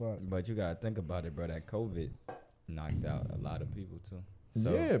weird as fuck. But you gotta think about it, bro. That COVID knocked out a lot of people too.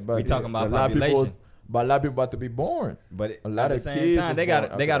 So Yeah, but we talking about a lot of people- population. But a lot of people about to be born. But a lot at of the kids same time,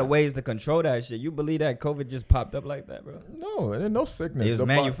 was they got born. ways to control that shit. You believe that COVID just popped up like that, bro? No, there's no sickness. It was The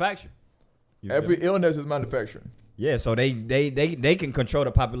manufactured. You Every feel me? illness is manufactured. Yeah, so they can control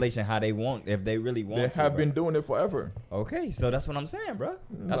the population how they want if they really want They to. have bro. been doing it forever. Okay, so that's what I'm saying, bro.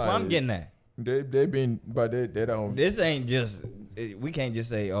 That's what Like, I'm getting at. They been, but they don't. This ain't just. We can't just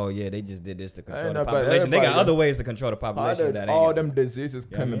say, oh yeah, they just did this to control Ain't the no- but population. They got everybody- other ways to control the population. All, that ain't all it. them diseases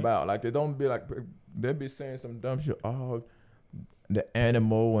You know what I come mean? about. Like they don't be like they be saying some dumb shit. Oh, the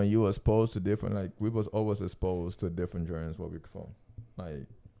animal when you were exposed to different, like we was always exposed to different germs where we from. Like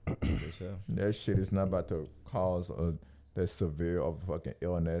that shit is not about to cause the severe of fucking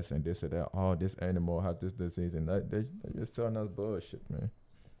illness and this or that. Oh, this animal has this disease and that. They just selling us bullshit, man.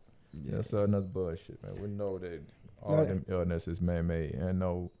 Yeah. They're selling us bullshit, man. We know that all Like- them illness is man-made and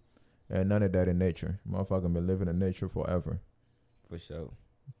none of that in nature. Motherfucker been living in nature forever. For sure.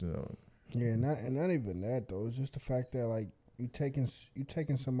 You know, Yeah, not even that though. It's just the fact that like you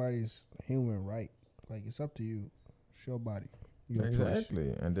taking somebody's human right. Like it's up to you. It's your body. Your choice.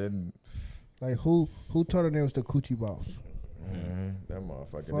 exactly. And then Like who told them they was the coochie boss? that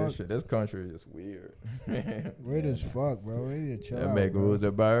motherfucker, Fuck. this country is weird. Weird as fuck, bro. They need to chill They out. make bro. rules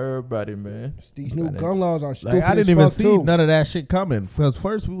about everybody, man. These new gun laws are stupid. Like I didn't as even fuck, see too. none of that shit coming. Because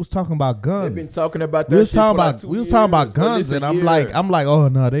first we was talking about guns. They've been talking about that we was shit talking for about like 2 we was talking about years, at guns, least a and I'm year. like, oh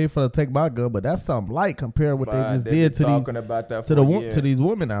no, they ain't finna take my gun, but that's something light compared to what But they just they did been to talking about that to for a the year. to these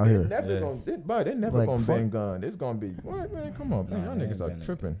women out They here. never they never Like, gonna fuck. ban gun. It's gonna be what, man? Come on, man. Nah, Y'all they niggas ain't are banning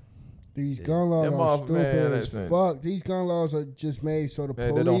tripping. These gun laws Them are off, stupid man, as listen. fuck. These gun laws are just made so the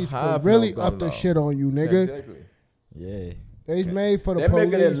Man, they don't police have can really no gun up the law. shit on you, nigga. Exactly. Yeah. They made for the They're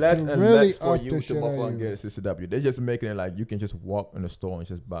making it police less to and really less for up you the to shit on motherfucking you. get a CCW. They're just making it like you can just walk in the store and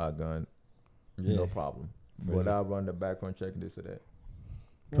just buy a gun, Yeah. no problem, For without running the background check and this or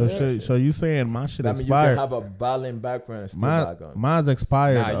that. So you saying my shit I mean, you expired? can have a violent background and still buy a gun. Mine's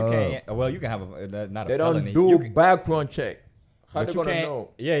expired. Nah, you can't. Well, you can have not a They felony. don't You do can- background check. How but they you gonna can't- know?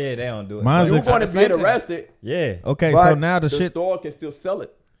 Yeah, they don't do it. Mine's But You're going at to the get same time- arrested. Yeah. Okay, but so now the shit. store can still sell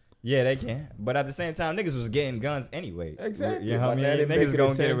it. Yeah, they can. But at the same time, niggas was getting guns anyway. Exactly. You know what I But now mean? they make Niggas it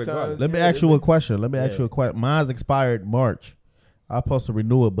gonna 10 get it times. regardless. Let me Yeah, ask they you a make- question. Let me ask Yeah. you a question. Mine's expired March. I'm supposed to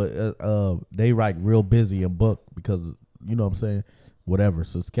renew it, but they like real busy and booked because you know what I'm saying. Whatever.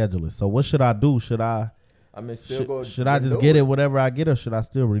 So schedule it. So what should I do? Should I mean, still go. should I just renew get it whatever I get, or should I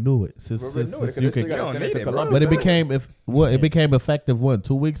still renew it? Since, Renew since, it, since 'cause you they still can, gotta You don't send it need to it, bro. Columbus. but it Send became it became effective what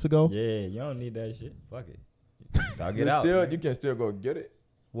 2 weeks ago. Yeah, you don't need that shit. Fuck it. Dog You it out. still, you can still go get it.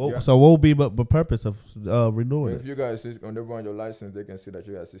 Well, Yeah. So what would be the purpose of renewing If it? you guys when they run your license, they can see that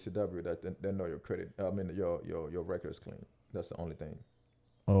you got CCW. That they know your credit. I mean, your record is clean. That's the only thing.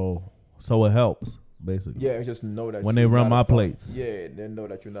 Oh, so it helps basically. Yeah, just know that when you're they run not a my felon. plates. Yeah, they know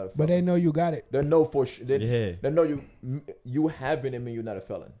that you're not a felon. But they know you got it. They know for sure. Yeah. They know you having it mean you're not a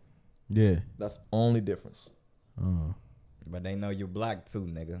felon. Yeah. That's only difference. But they know you black too,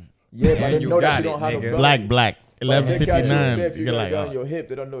 nigga. Yeah, but And they you know that got you don't it, have a nigga. felony. Black. But they catch you 11:59. if you You're got like, a gun oh. on your hip,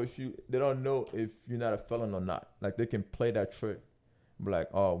 they don't know if you're not a felon or not. Like they can play that trick. Be like,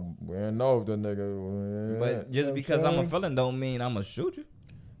 oh, we don't know if the nigga. But just because I'm a felon don't mean I'm gonna shoot you.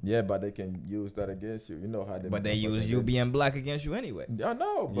 Yeah, but they can use that against you. You know how they. But they use you being black against you anyway. I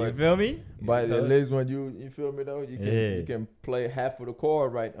know, but You feel me? But So- at least when you feel me though, you Yeah. can play half of the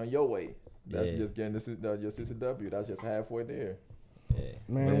chord right on your way. That's Yeah. just getting your CCW. That's just halfway there.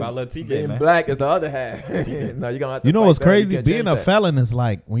 Man, What about little TJ, Being man? black is the other half. No, you gonna have to. You know fight what's that. You crazy? can't Being change a that. felon is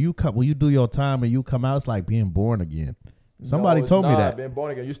like when you do your time and you come out, it's like being born again. Somebody No, it's told me not. that. Being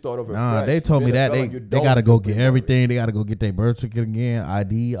born again, you start over. Nah, fresh. they told me Being a that felon, you they don't gotta go do get it. everything. They gotta go get their birth certificate again,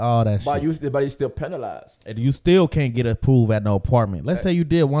 ID, all that But shit. but you still penalized. And you still can't get approved at no apartment. Let's say you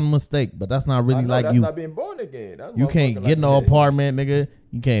did one mistake, but that's not I really know, like that's you. not being born again. That's You can't motherfucking get no like that. apartment, nigga.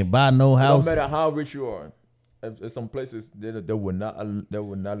 You can't buy no It house. don't matter how rich you are. If some places they will not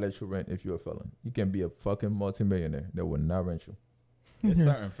let you rent if you're a felon. You can be a fucking multimillionaire. They will not rent you. There's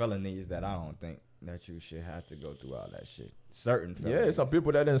certain felonies that I don't think that you should have to go through all that shit. Certain felonies. Yeah, some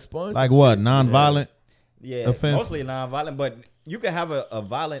people that didn't sponsor. Like what? shit. Non-violent Yeah, offense. mostly non-violent, but you can have a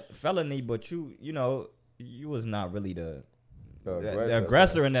violent felony, but you was not really the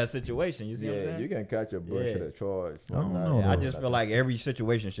aggressor in that situation. You see what I'm Yeah, saying? you can catch a bullshit at charge. I don't Not- know, I though. just feel like every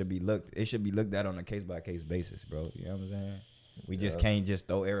situation should be looked at on a case by case basis, bro. You know what I'm saying? We just can't just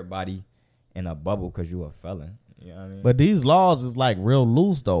throw everybody in a bubble because you a felon. You know what I mean? But these laws is like real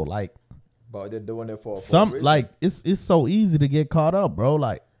loose though. Like But they're doing it for a some reason. like it's so easy to get caught up, bro.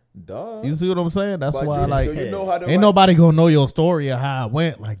 Like, duh. you see what I'm saying? That's But why, you- like, do you know how to ain't write- nobody gonna know your story or how it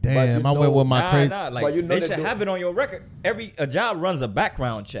went. Like, damn, I went with my crazy. Like, But you know they they should do- have it on your record. A job runs a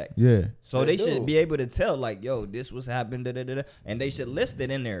background check. Yeah. So They they should do. be able to tell, like, yo, this was happened, and they should list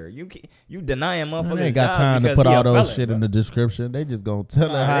it in there. You denying motherfuckers. They ain't got job time to because put he a all those felon, shit bro. in the description. They just gonna tell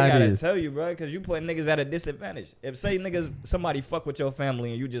it Nah, how they it gotta is. tell you, bro, because you put niggas at a disadvantage. If say niggas somebody fuck with your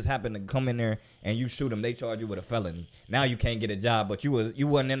family and you just happen to come in there and you shoot them, they charge you with a felony. Now you can't get a job, but you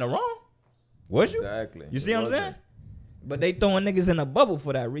wasn't in the wrong, was you? Exactly. You see It what I'm saying? wasn't. But they throwing niggas in a bubble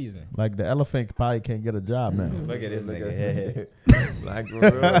for that reason. Like the elephant probably can't get a job now. Look at this Look nigga. at- Like, for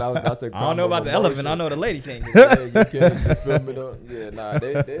real, that's the I don't know about the elephant. I know the lady can't get Yeah, you can't. You feel me though? Yeah, nah,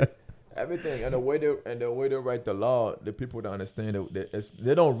 they everything and the way they write the law, the people don't understand it.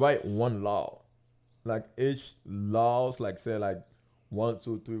 They don't write one law. Like each laws, like say like 1,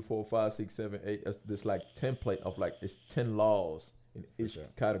 2, 3, 4, 5, 6, 7, 8. There's like template of like it's 10 laws in each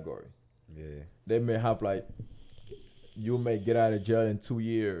category. Yeah. They may have like you may get out of jail in 2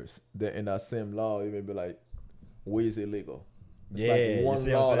 years. Then in that same law, you may be like, weed is illegal. It's Yeah, you like one see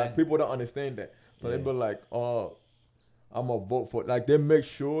what I'm law. saying? Like people don't understand that. So Yeah. they be like, oh, I'm gonna vote for. Like they make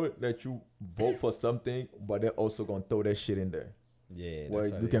sure that you vote for something, but they're also gonna throw that shit in there. Yeah, where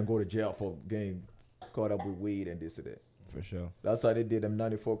that's how you they- can go to jail for getting caught up with weed and this and that. For sure. That's how they did them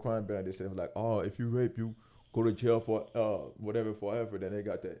 94 crime ban. They said like, oh, if you rape, you go to jail for whatever forever. Then they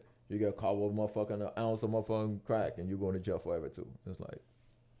got that. You get caught with an ounce of motherfucking crack and you going to jail forever too. It's like,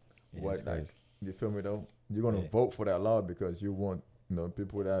 Yeah, what? it's Like, crazy. you feel me though? You're gonna Yeah. vote for that law because you want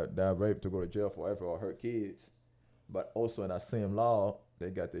people that rape to go to jail forever or hurt kids. But also in that same law, they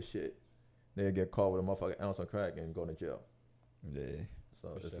got this shit. They get caught with a motherfucking ounce of crack and go to jail. Yeah. So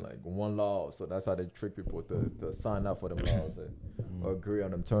For it's sure. like one law. So that's how they trick people to sign up for them laws or agree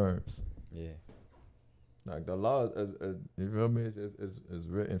on them terms. Yeah. Like the law is you feel me? Is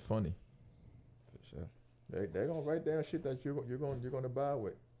written funny. For sure. They gonna write down shit that you're gonna buy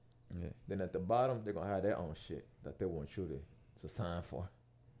with. Yeah. Then at the bottom they're gonna have their own shit that they want you to sign for.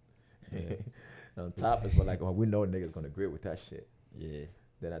 Yeah. On top is like, oh, we know niggas gonna agree with that shit. Yeah.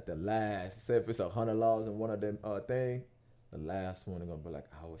 Then at the last, say if it's 100 laws in one of them thing, the last one they're gonna be like,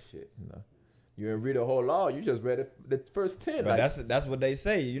 oh shit, You didn't read the whole law. You just read the first 10. But like, that's what they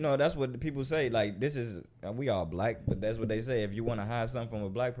say. That's what the people say. Like, this is we all black, but that's what they say. If you want to hide something from a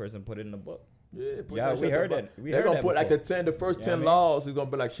black person, put it in the book. Yeah, put Yeah, that we shit heard at the that. We They're heard gonna that put like before. the first You 10 know what I mean? laws is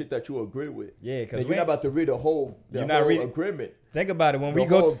gonna be like shit that you agree with. Yeah, because you're not about to read the whole You're not reading- agreement. Think about it. When The we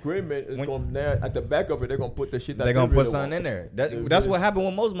go whole to, agreement is going to at the back of it. They're gonna put the shit that they're gonna they put really something want. in there. Yeah, That's what happened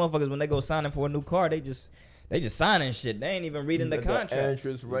with most motherfuckers when they go signing for a new car. They just signing shit. They ain't even reading the contract.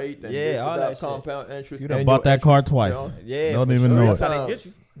 interest rate. And Yeah, this all and that shit. Compound interest. You done and bought your that car interest, twice. Yeah, Don't for even sure. know That's it. how they get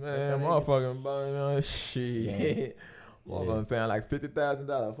you. Man, motherfucking buying shit. Motherfucking paying like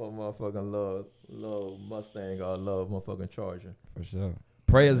 $50,000 for a motherfucking little Mustang or a little motherfucking Charger. For sure.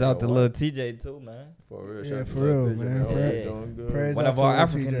 Prayers out to what? little TJ too, man. For real. Yeah, shout out for to real, Lil TJ, man. man. Prayers- Doing good. prayers One out of to our Lil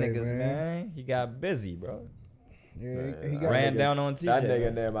African TJ, niggas, man. man. He got busy, bro. Yeah, Man, he got Ran down on TJ. That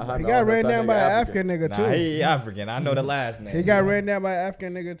nigga name. He got ran down by an African nigga Nah, too. he African. I know the last name. He got ran down by an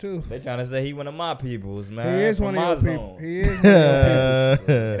African nigga too. They trying to say he one of my peoples, man. He is from one my of your zone. people. He is one of your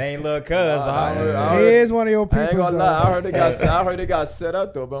people. It ain't little cuz. I He is one of your I ain't people. gonna lie. I heard they got set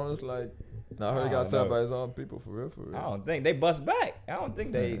up though, but I'm just like, I heard I he got don't set up know. by his own people for real. I don't think they bust back. I don't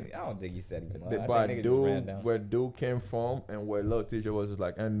think he said he They I by think niggas just ran dude down. where dude came from and where little teacher was just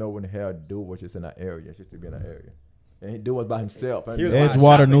like, I know when the hell dude was just in that area, just to be in that area. And he dude was by himself. He was Edgewater,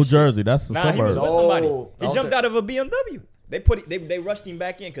 shopping New shit. Jersey. That's the Nah, he was suburb. with somebody. No, He I don't jumped think- out of a BMW. They rushed him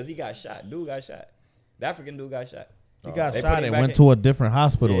back in because he got shot. Dude got shot. The African dude got shot. He got They shot put him and back went in. to a different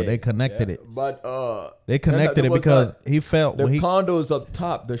hospital. Yeah, They connected yeah. it. But They connected there it was because like- he felt the when he condos up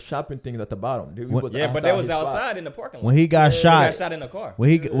top, the shopping things at the bottom. He was Yeah, but they was his spot. outside in the parking lot. when he got Yeah, shot. He got shot in the car.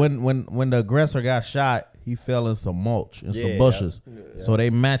 When the aggressor got shot, he fell in some mulch and Yeah, some bushes. yeah. So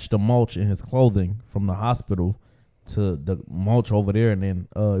they matched the mulch in his clothing from the hospital to the mulch over there, and then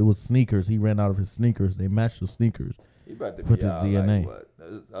it was sneakers. He ran out of his sneakers. They matched the sneakers. He about to Put be the out DNA. like what?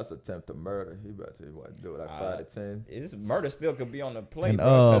 That's attempt murder. He about to do like 5 to 10. This murder still could be on the plate. And,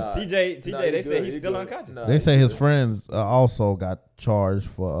 Because Nah, TJ, nah, they he say good, he's he still good. unconscious. Nah, They he say his good. friends also got charged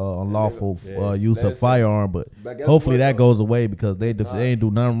for unlawful Yeah. use of Listen, firearm, but but guess hopefully what, that though? goes away because they It's not. ain't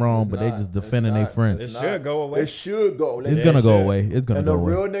do nothing wrong, It's but they not. just It's defending their not. friends. It It's should not. go away. It should go. It's Yeah, gonna it go should. away. It's gonna And go the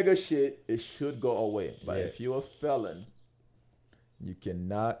away. real nigga shit, it should go away. But Yeah. if you're a felon, you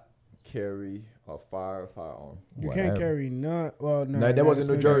cannot carry a firearm. You can't carry none. Well, no. That was in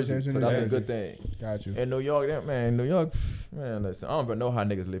New Jersey, that's in so New that's a Jersey. good thing. Got you. In New York, man, listen, I don't even know how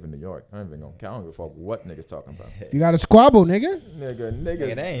niggas live in New York. I ain't even gonna count. I don't give a fuck what niggas talking about. You got to squabble, nigga. Nigga,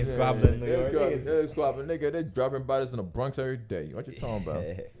 Nigga, they ain't squabbling in New York. They squabbling, nigga. They dropping bodies in the Bronx every day. What you talking about?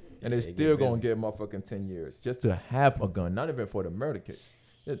 And they still gonna get motherfucking 10 years just to have a gun, not even for the murder case.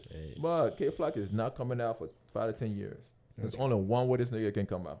 But K Flock is not coming out for 5 to 10 years. There's only one way this nigga can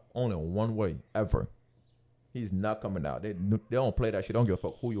come out. Only one way ever. He's not coming out. They don't play that shit. Don't give a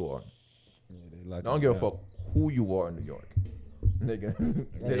fuck who you are. They don't give a fuck who you are in New York, nigga.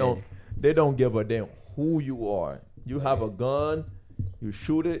 They don't give a damn who you are. You have a gun, you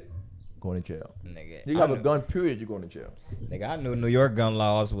shoot it, going to jail. Nigga, you have a gun, period, you're going to jail. Nigga, I knew New York gun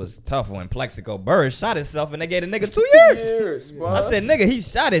laws was tough when Plexico Burris shot himself and they gave the nigga 2 years. Bro. I said, nigga, he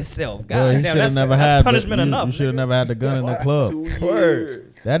shot himself. Well, God damn, that's punishment enough. You should have never had the gun in the club. 2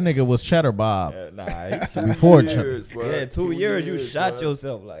 years. That nigga was Cheddar Bob. Before Cheddar. Yeah, 2 years, you shot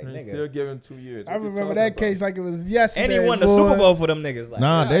yourself. Like, He's nigga. still giving 2 years. I remember that case like it was yesterday. And he won the Super Bowl for them niggas. Like,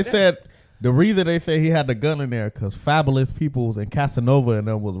 Nah, they damn. said the reason they said he had the gun in there because Fabulous Peoples and Casanova and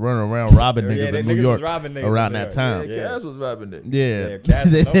them was running around robbing Yeah, niggas they in New niggas York was robbing niggas around in that there. time. Yeah, Cass was robbing it. Yeah, Cass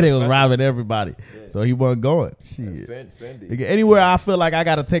they said they was especially. robbing everybody, so he wasn't going. Shit. Fendi. Nigga, anywhere I feel like I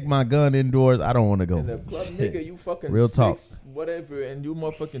gotta take my gun indoors, I don't want to go. In the club, nigga, you fucking Real 6, talk. whatever, and you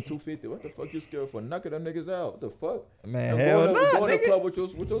motherfucking 250. What the fuck you scared for? Knocking them niggas out. What the fuck? Man, And hell go nah, to the nigga. club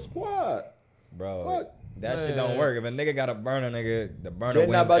with your squad. Bro, Fuck. that shit Man. don't work. If a nigga got a burner, nigga, the burner They're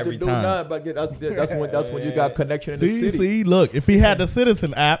wins not about every to do time. nothing, but that's when you got connection in the city. See, look, if he had the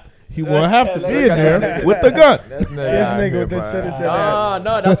Citizen app, he won't have to be in there with the gun. This nigga with the Citizen app.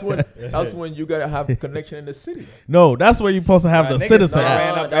 Nah, that's when you gotta have connection in the city. No, that's where you're supposed to have the niggas Citizen ran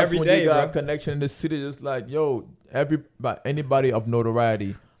app. up That's every when day, you got bro. connection in the city. It's like, yo, anybody of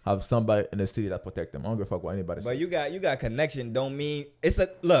notoriety have somebody in the city that protect them. I don't give a fuck what anybody But says. you got connection. Don't mean it's a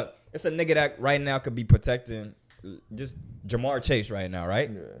nigga that right now could be protecting just Jamar Chase right now, right?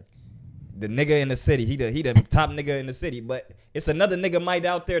 Yeah. The nigga in the city, he the top nigga in the city, but it's another nigga might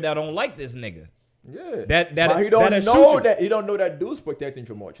out there that don't like this nigga. Yeah. That But he don't know that dude's protecting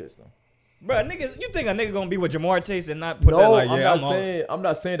Jamar Chase though. Bro, niggas, you think a nigga gonna be with Jamar Chase and not put that like, yeah, I'm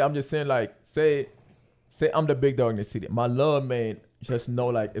not saying that. I'm just saying like say I'm the big dog in the city. My love man just know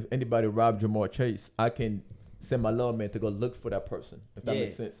like if anybody robbed Jamar Chase, I can send my love man to go look for that person. If that Yeah.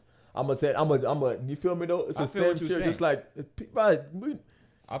 makes sense. I'm you feel me though? It's I the feel same what you shit. saying. Just like I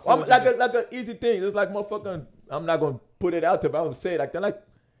feel what like you saying. like an easy thing. It's like motherfucking. I'm not gonna put it out there, but I'm gonna say it like that. Like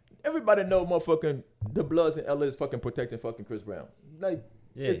everybody know motherfucking the Bloods in LA is fucking protecting fucking Chris Brown. Like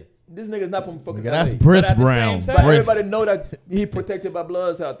this nigga's not from fucking Nigga, LA. that's Briss But at the Brown. same But time- Briss. everybody know that he protected by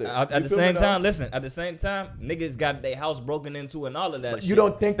Bloods out there. At You the feel me same though? time, listen. At the same time, niggas got their house broken into and all of that. But shit. you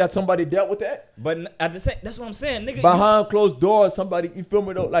don't think that somebody dealt with that? But at the same, that's what I'm saying, nigga. Behind closed doors, somebody, you feel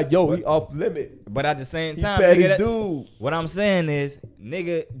me though? Like, yo, he off limit. But at the same He time, fed nigga, his that- dude. what I'm saying is,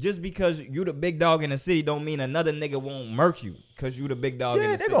 nigga, just because you the big dog in the city, don't mean another nigga won't murk you because you the big dog in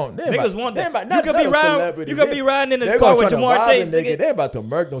Yeah, the they city. gon' they Niggas about- want they that. about- You not- could not be a riding. celebrity. You could be They- riding in they this car gonna with tryna Jamar rob Chase, a nigga. nigga. They about to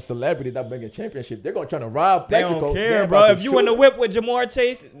murk no celebrity that bring a championship. They're gonna try to rob They Plexico. don't They care, about bro. to If you in the shoot. whip with Jamar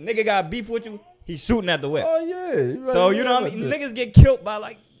Chase, nigga got beef with you, he's shooting at the whip. Oh yeah. So you know what I mean? Niggas get killed by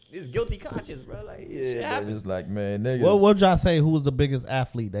like this guilty conscience, bro. Like shit Yeah, happens. just like man, niggas. What would y'all say? Who was the biggest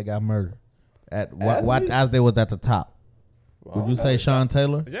athlete that got murdered? What as they was at the top? Would you say Sean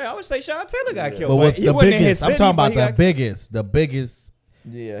Taylor? Yeah, I would say Sean Taylor got killed. But what's he the wasn't in his biggest? I'm city, talking but about he the got- biggest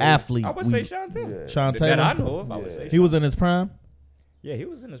Yeah, athlete. I would say Sean Taylor. Sean That Taylor. I know of. I would say He was in his prime. Yeah, he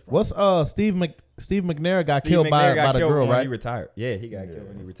was in his prime. What's Steve McNair got Steve killed by McNair got the killed girl, when right? He retired. Yeah, he got killed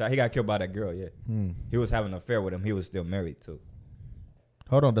when he retired. He got killed by that girl. Yeah, he was having an affair with him. He was still married too.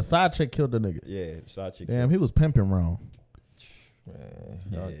 Hold on, the side chick killed the nigga. Yeah, side chick. Damn, he was pimping wrong. Man,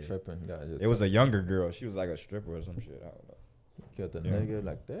 y'all tripping. Y'all just It was a younger girl. She was like a stripper or some shit. I don't know. killed the Yeah. nigga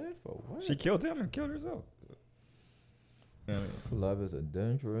like that for what? She killed him and killed herself. Love is a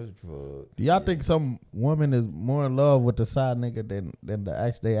dangerous drug. Do y'all think some woman is more in love with the side nigga than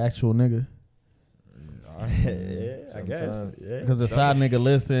the actual nigga? Yeah, I guess. Yeah. Because the side nigga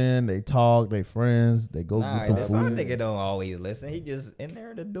listen, they talk, they friends, they go Nah, get some the side food. nigga don't always listen. He just in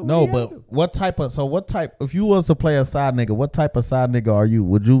there to do. No, what he but gotta do. what type, if you was to play a side nigga, what type of side nigga are you?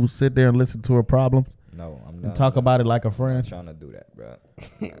 Would you sit there and listen to her problems? No, I'm And not. talk about it like a I'm friend? not trying to do that, bro.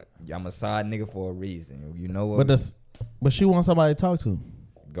 I'm a side nigga for a reason. You know what? But she wants somebody to talk to.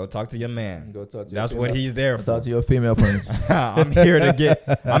 Go talk to your man. Go talk to That's your what female- he's there for. Talk to your female friends. I'm here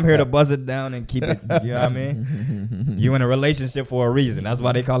to buzz it down and keep it. You know what I mean? You in a relationship for a reason. That's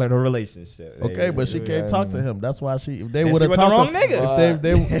why they call it a relationship. Okay, but she can't talk to him. That's why she. If they Then would she have with the talked, wrong nigga.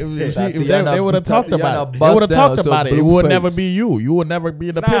 if they would have talked about it, they would have talked about it. It would never be you. You would never be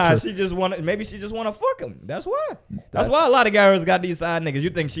in the Nah, picture. she just wanna. Maybe she just wanna fuck him. That's why. That's why a lot of girls got these side niggas. You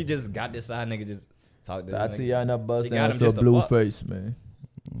think she just got this side nigga just talk to this nigga? Tatiana bust She down got him to a just to blue fuck. face, man.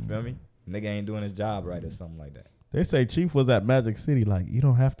 You feel me? Nigga ain't doing his job right or something like that. They say Chief was at Magic City. Like, you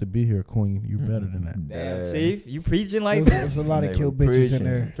don't have to be here, Queen. You better than that. Damn, Chief, you preaching like that? There's a lot of They cute were bitches in preaching,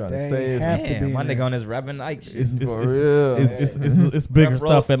 there. trying to They save have to Damn, be my in nigga there. on his Reverend Ike shit. It's For real. it's bigger Creflo-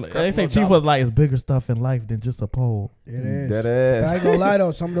 stuff. And Creflo they say Chief Dollar. was like, it's bigger stuff in life than just a pole. It is. That But I ass. ain't gonna lie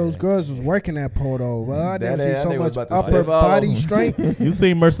though, some of those girls was working that pole though. Well, I That never ass, see so nigga was much about to upper save all of body them. strength. You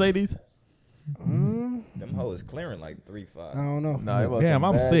seen Mercedes? Them hoes clearing like 3-5. I don't know. Nah, it was Damn, some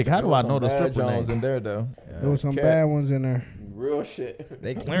I'm bad- sick. How it do was I know some the bad stripper Jones name? in there though. There was some Cat. bad ones in there. Real shit.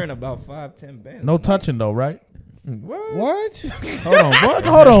 They clearing about 5-10 bands. No touching though, right? What? Hold on. What?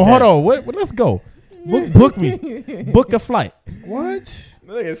 Hold on. What? Let's go. Book me. Book a flight. What?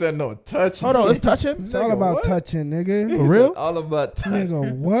 Nigga said no touching. Hold on. It's touching. It's all Nigga, about what? touching, nigga. For real? All about touching.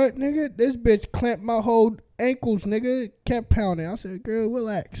 Nigga, what, nigga? This bitch clamped my whole ankles, nigga. Kept pounding. I said, girl,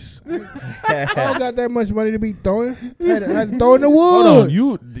 relax. I don't got that much money to be throwing. Had to throw in the Hold on.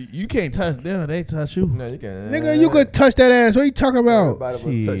 woods. You can't touch them. They touch you. No, you can. Nigga, you could touch that ass. What you talking about? Everybody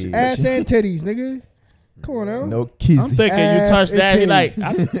was touching. Ass and titties, nigga. Come on now. No kissing. I'm thinking you Ass touched and that. He titties.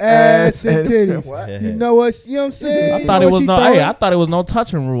 like. Ass and titties. What? You know what? You know what I'm saying? I You thought know it what was she no. throwing? Hey, I thought it was no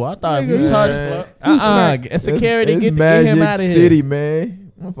touching rule. I thought if Nigga, you you touch, smack. security It's get Magic him out of here. City, man.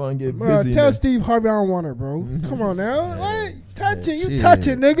 I'm gonna get Bro, busy. tell now. Steve Harvey I don't want her, bro. Come on now. What? Touch it. You Shit. touch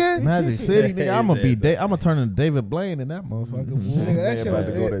it, nigga. Magic City, nigga. I'm gonna be. I'm gonna turn into David Blaine in that motherfucker. Nigga, that shit about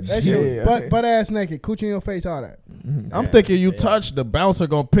to go to was, that shit jail. butt ass naked, coochie in your face, all that. I'm thinking you touch the bouncer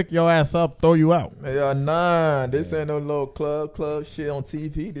gonna pick your ass up, throw you out. Yeah, nah. This ain't no little club shit on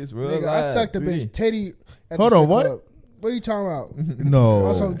TV. This real Nigga, life. I sucked the bitch titty at Hold the on, strip what? club. What are you talking about? No.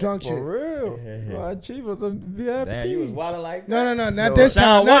 On some drunk shit. For real. My chief was a VIP. Damn, you was wilding like that. No, not No, this Sean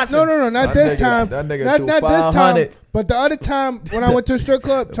time. Not Watson. this That nigga- time. that nigga Not threw this time. 500. But the other time when I went to the strip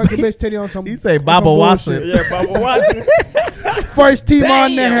club, tucked the bitch titty on some. He say on Baba some Watson. bullshit. Yeah, Baba Watson. First team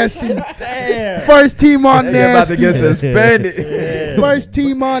on nasty. Damn. First team on Nigga about to nasty. get suspended. First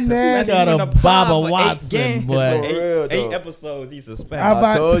team on nasty. got a Even the pod Baba for Watson, 8 games. boy. For real, Eight though. episodes, he suspended.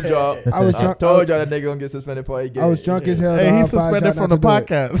 I I told y'all. I was drunk. told y'all that nigga gonna get suspended for 8 games. I was drunk as hell. Hey, though. I he's advise y'all suspended from not the to do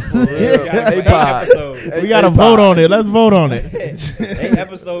it. podcast. Hey, Eight pod. episodes. We gotta vote on it. Let's vote on it. 8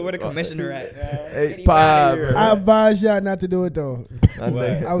 episodes where the commissioner at. Eight Get him pod, outta here. I advise y'all not to do it though. That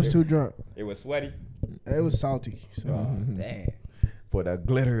nigga- I was too drunk. It was sweaty. It was salty. So Damn. Put that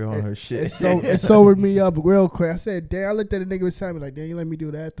glitter on her shit. it sobered me up real quick. I said, "Damn!" I looked at the nigga beside me like, "Damn, you let me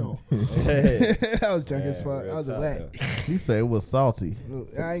do that though." I was drunk as fuck. I was wet. He said it was salty. Look,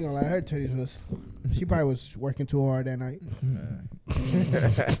 I ain't gonna lie. Her titties was. She probably was working too hard that night.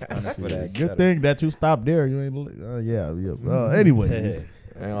 Good thing that you stopped there. You ain't. Yeah. Anyways.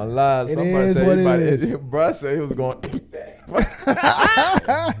 Ain't gonna lie. It Somebody is said what it everybody, is. bruh said he was gonna eat that.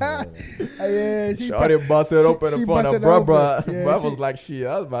 Yeah, she Shorty busted open she in front of busted bruh. open. Bruh Yeah, Bruh she- was like, shit,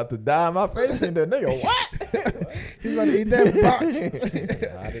 I was about to die in my face. And the nigga, what? He's gonna eat that box.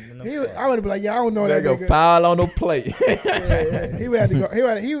 I would have been like, "Yeah, I don't know that Nigga nigga." foul on the plate. Yeah. He would have to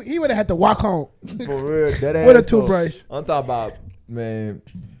go. He would have had to walk home. For real, that With a ass though. toothbrush. I'm talking about, man.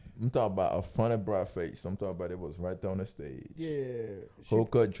 I'm talking about a funny bra face. I'm talking about it was right there on the stage. Yeah. Whole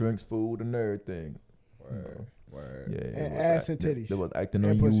cut, drinks, food, and everything. Word. Word. Yeah, it And was ass and act- titties. They was acting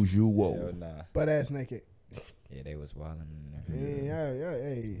And pussy. unusual. Hell nah. Butt ass naked. Yeah, they was wilding. Yeah,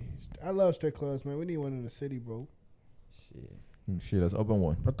 hey, I love strip clubs, man. We need one in the city, bro. Shit. Shit, that's open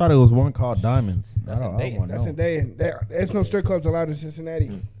one. I thought it was one called Diamonds. That's in Dayton. That's in Dayton. There's no strip clubs allowed in Cincinnati.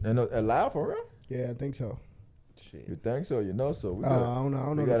 And alive for real? Yeah, I think so. You think so? You know so? We I don't know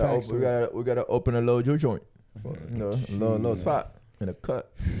we the gotta facts. open, we gotta open a little juice joint. You know, a little spot in a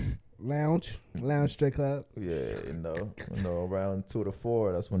cut. Lounge strip club. Yeah, you know, around 2 to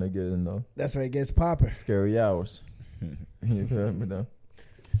 4. That's when they get in the That's where it gets popping. scary hours. You feel me though?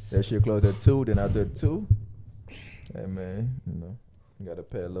 That shit close at 2. Then after 2, hey man, You gotta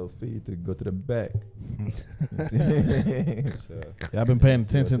pay a little fee to go to the back. Y'all been paying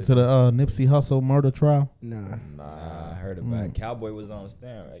attention to the Nipsey Hussle murder trial? Nah. I heard about it. Cowboy was on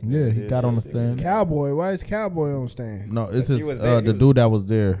stand, right? Yeah, he got on the stand. Cowboy, why is Cowboy on stand? No, it's He his, was there. the dude that was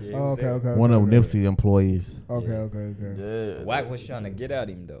there. Yeah, he Oh, was okay, there. okay. One of okay. Nipsey employees. Okay. Yeah. Wack was trying to get at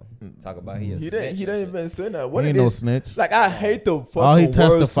him though. Talk about he didn't even say that. He What ain't it no is- snitch. Like I hate the fucking All he word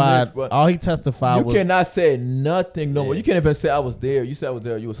testified. snitch, but All he testified you was cannot say nothing no more. You can't even say I was there. You said I was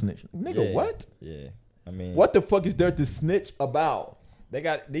there. You a snitch, nigga. Yeah. What? Yeah, I mean, What the fuck is there to snitch about? they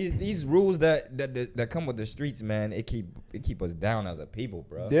got these rules that come with the streets, man. It keep us down as a people,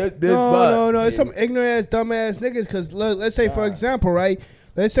 bro. No. It's some ignorant ass, dumb ass niggas. Cause let's say for example, right?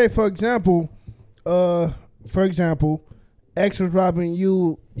 Let's say for example, X was robbing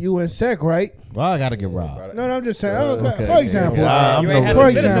you and Sec, right? Well, I gotta get robbed. No, I'm just saying. Okay. For example, Yeah, you ain't had for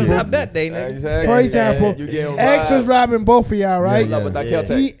the citizens example, up that day, nigga. Exactly. For example, You getting X was robbed. robbing both of y'all, right? Yeah, But I yeah. can't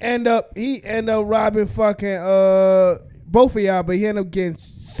take. He end up robbing fucking both of y'all, but he ended up getting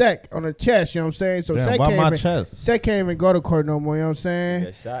Sec on the chest. You know what I'm saying? So Damn, Sec why can't my even, chest? Sec can't even go to court no more. You know what I'm saying?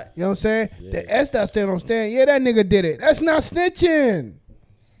 Get shot. You know what I'm saying? Yeah. The S that stand on stand. Yeah, that nigga did it. That's not snitching.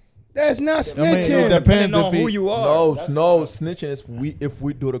 That's not I mean, it snitching. depends on if he, who you are. No, snitching is if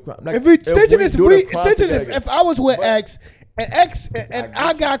we do the crime. Like, If we snitching is do we the crime snitching together. if I was with X and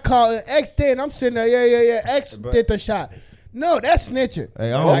I got caught and X did, and I'm sitting there, yeah. X did the shot. No, that's snitching.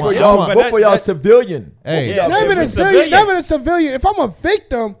 Hey, I don't Both want- of y'all, I both of y'all civilian. Hey. Both of y'all Never civilian. never a civilian. If I'm a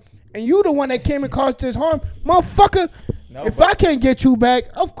victim and you the one that came and caused this harm, motherfucker. No, if but- I can't get you back,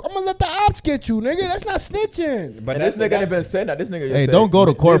 I'm gonna let the ops get you, nigga. That's not snitching. But And this nigga ain't even said that. This nigga just Hey, said, don't go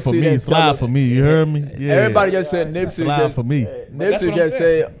to court for Nipsey me. didn't Slide tell for him. me. You heard me? Yeah. Everybody just said Nipsey. Slide just, for me. that's Nipsey what I'm just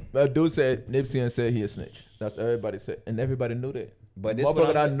saying. said, a dude said Nipsey and said he a snitch. That's what everybody said. And everybody knew that. But this Motherfucker what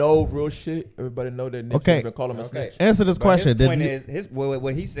that I'm- know real shit, everybody know that Nipsey Okay. even call him a snitch. Answer this But question. His point Did is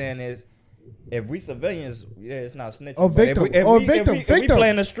what he's saying is, if we civilians, yeah, it's not snitching. Or But victim. If Or we, victim. If we Victim. play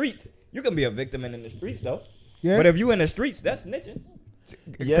in the streets, you can be a victim in the streets though. Yeah. But if you in the streets, that's snitching.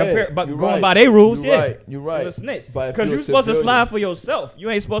 Yeah, But you're going right. by their rules, You're yeah, right. You're right. It's a snitch. But if Because you're you're supposed to civilian- slide for yourself. You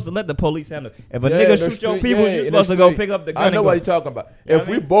ain't supposed to let the police handle. If a Yeah, nigga in the shoot your street, people, yeah, you're in the supposed to go street. pick up the gun. I know and what go. you're talking about. You know If what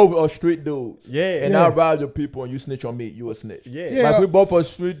I we mean? both are street dudes, Yeah. and Yeah. I rob your people and you snitch on me, you a snitch. Yeah. Yeah. But if we both are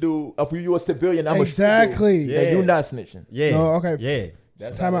street dude, if you a civilian, I'm Exactly. a street dude, then Yeah. you not snitching. Yeah. No, okay. Yeah.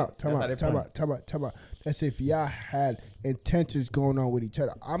 That's Time how out. they- that's how they point. Time out. That's if y'all had intentions going on with each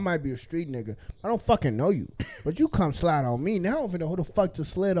other. I might be a street nigga. I don't fucking know you. But you come slide on me. Now I don't even know who the fuck to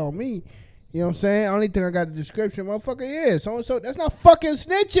slid on me. You know what I'm saying? Only thing I got the description, motherfucker, yeah. So and so. That's not fucking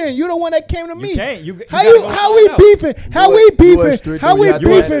snitching. You the one that came to me. can't. You how gotta go how we find out. beefing? How we You a beefing? street How dude, we you have to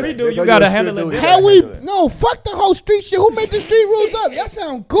beefing? handle it. Street dude, you Nigga, gotta a street handle it dude, you How gotta we handle it. no fuck the whole street shit. Who made the street rules up? Y'all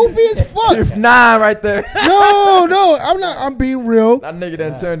sound goofy as fuck. Chief 9 right there. No, I'm not. I'm being real. That nigga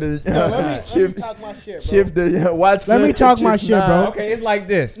done turned to let me shift talk my shit, bro. shift the Watson. Let me talk my Chief shit, 9. bro. Okay, it's like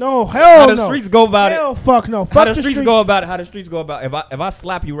this. No, How hell the no. streets go about Hell it. fuck no. How Fuck the the streets street. go about it. How the streets go about it. If I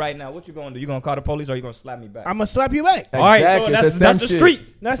slap you right now, what you gonna do? You gonna call the police or you gonna slap me back? I'm gonna slap you back. All right, so Exactly, that's it's the that's same the shit.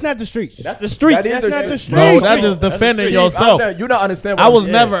 streets. That's not the streets. That's the streets. That is That's the not the street. streets. No, that's just That's the defending street. yourself. You don't understand what I I'm was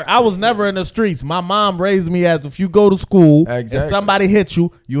saying. never in the streets. My mom raised me as if you go to school and Exactly. somebody hit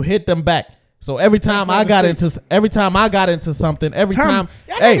you, you hit them back. So every time I got into something, every time Y'all niggas-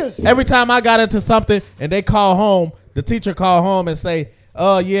 I got into something and they call home, the teacher call home and say,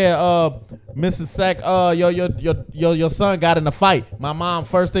 Mrs. Sack, your son got in a fight. My mom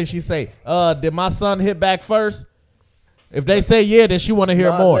first thing she say, did my son hit back first? If they say yeah, then she want to hear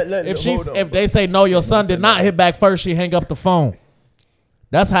Nah, more. hold on, If they say no, your son did not hit back first, she hang up the phone.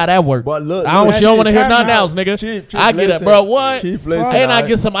 That's how that works. But look, She don't want to hear time nothing out. else, nigga. Chief, I get listen. it, bro. What? Chief, listen, And I alright.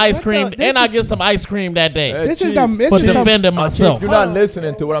 get some ice What cream. the- this And I is- get some ice cream that day Hey, This Chief, is the for this is some- defending myself. Chief, you're not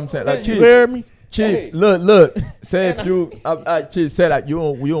listening to what I'm saying. Like, You Chief, hear me? Chief, look. Say if you, Chief, say that you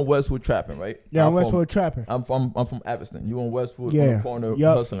on Westwood trapping, right? Yeah, I'm from- Westwood trapping. I'm from Evanston. You on Westwood on Yeah. the corner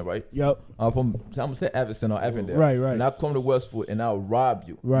Yup. hustling, right? Yep. I'm gonna say Evanston or Avondale. Right. And I come to Westwood and I'll rob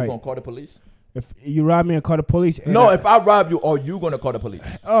you. Right. You gonna call the police? If you rob me and call the police. and No, if I rob you, are you gonna call the police?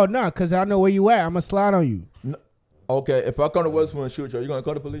 Oh no, cause I know where you at. I'm gonna slide on you. No. Okay, if I come to Westwood and shoot you, are you gonna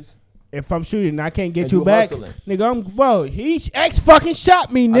call the police? If I'm shooting and I can't get And you you back, hustling. nigga, he's X fucking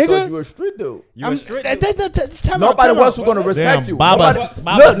shot me, I thought nigga. you were a street dude. You a street dude. Nobody in Westwood gonna respect you. Baba- Nobody,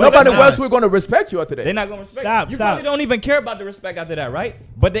 Baba look, nobody in 69. Westwood gonna respect you after that. They're not gonna respect Stop, you. You stop. probably don't even care about the respect after that, right?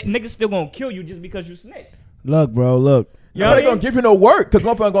 But they, niggas still gonna kill you just because you snitch. Look, bro, look. You know they gonna give you no work because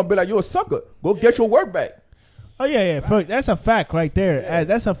motherfucker gonna be like, you a sucker. Go get your work back. Oh yeah. That's a fact right there.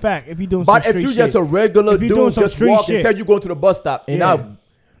 That's a fact. If you doing But some if street you shit. just a regular If you doing dude, some just street walking, shit. say you go to the bus stop and Yeah. I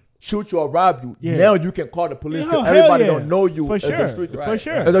shoot you or rob you, Yeah. now you can call the police because hell everybody yeah. don't know you For as sure. a street dude. For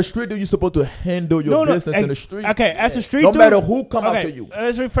sure. As a street dude, you're supposed to handle your business in the street. Okay, as a street no dude, matter who come okay, after you.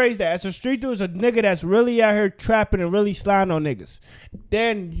 Let's rephrase that. As a street dude, is a nigga that's really out here trapping and really sliding on niggas.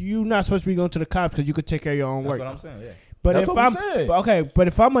 Then you not supposed to be going to the cops because you could take care of your own That's work. what I'm saying. Yeah. But That's if what I'm I'm saying. but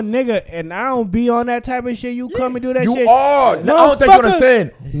if I'm a nigga and I don't be on that type of shit, you come and do that You shit. are. No, I don't think you fucker.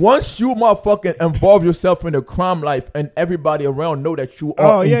 understand. Once you motherfucking involve yourself in the crime life and everybody around know that you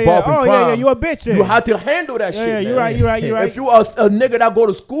are involved in crime, you a bitch then. you have to handle that Yeah, shit. yeah, man. you right, you right, you right. If you are a nigga that go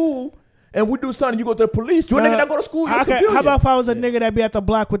to school and we do something, you go to the police. You a nigga that go to school, you're a Okay, civilian. how about if I was a nigga that be at the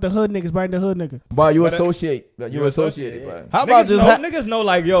block with the hood niggas, buying the hood nigga? But you But, associate. You associate. yeah. How about niggas know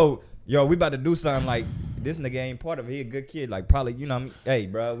like, yo, we about to do something like this nigga ain't part of it. He a good kid. Like probably, you know what I mean? Hey,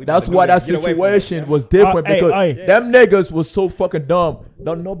 bro. We That's about to do why that this. Get away from this. situation was different Hey, because hey. them niggas was so fucking dumb.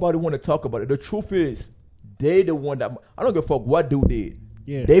 Don't nobody want to talk about it. The truth is, they the one that I don't give a fuck what dude did.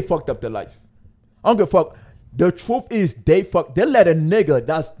 Yeah. They fucked up their life. I don't give a fuck. The truth is, they let a nigga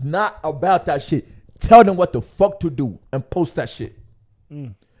that's not about that shit tell them what the fuck to do and post that shit.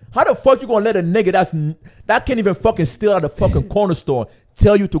 How the fuck you gonna let a nigga that can't even fucking steal out of the fucking corner store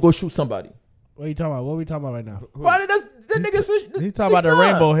tell you to go shoot somebody? What are you talking about? What are we talking about right now? Why that nigga? He talking about the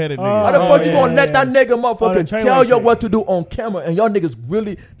rainbow headed nigga. How the fuck you gonna let yeah. that nigga the motherfucking train tell wreck you shit. what to do on camera and y'all niggas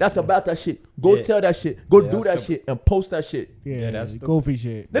really that's about that shit. Go Yeah. tell that shit. Go Yeah, do that's that shit and post that shit. Yeah, that's goofy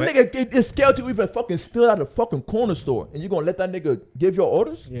shit. That nigga is scared to even fucking steal out of the fucking corner store and you gonna let that nigga give your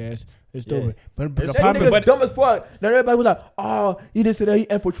orders? Yeah, it's stupid. But It's the That problem nigga's is, dumb as fuck. Now everybody was like, oh, he didn't say that he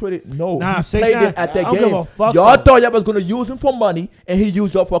infiltrated. No, Nah, he 6ix9ine, played it at that I don't give game. a fuck, Y'all though. thought y'all was gonna use him for money and he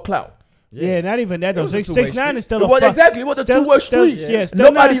used y'all for clout. yeah, not even that though. was a 6ix9ine two-way is still It a was fuck. exactly. It was a still- two-way still- street. Yeah,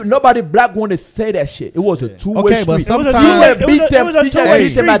 still Nobody black wanted to say that shit. It was a two-way Okay, but street. It was a sometimes- two-way- He it was beat a- them. it was a He two-way beat them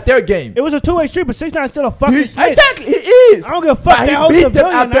street. at their game. It was a two-way street, but 6ix9ine still a fucking snitch. Exactly, he is. I don't give a fuck. But That whole he beat them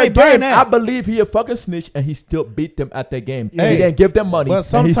civilian, at I their ain't buying game. that. I believe he a fucking snitch, and he still beat them at their game. Hey, he didn't give them money,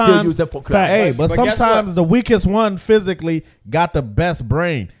 but and he still sometimes- used them for clout. Hey, but But guess sometimes what? the weakest one physically got the best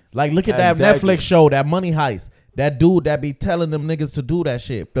brain. Like, look at that Exactly. Netflix show, that Money Heist. That dude that be telling them niggas to do that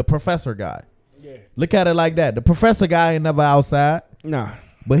shit. The professor guy. Yeah. Look at it like that. The professor guy ain't never outside. Nah,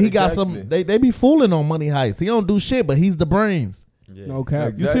 But he got Exactly. some. They be fooling on Money Heist. He don't do shit, but he's the brains. no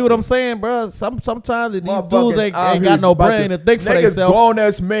cap. You see what I'm saying, bro? Sometimes these Motherfucking dudes ain't out got here no about brain to think for niggas themselves. grown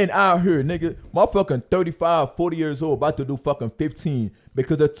ass men out here, nigga. Motherfucking 35, 40 years old, about to do fucking 15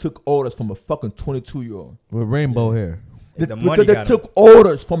 because they took orders from a fucking 22-year-old. With rainbow hair. The money Because they got took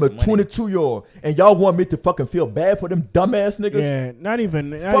orders from a 22-year-old, and y'all want me to fucking feel bad for them dumbass niggas? Yeah, not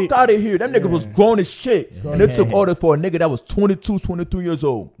even. Fuck out of here. That nigga was grown as shit. And they took orders for a nigga that was 22, 23 years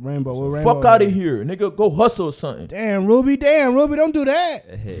old. Rainbow. Fuck out of here. Nigga, go hustle or something. Damn, Ruby, don't do that.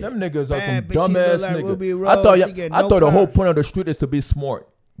 Them niggas are some Bad bitch, she dumbass look like Ruby niggas. Rose, I thought she get I no thought the whole flowers. point of the street is to be smart.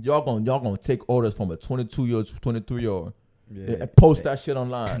 Y'all gonna take orders from a 23-year-old and post that shit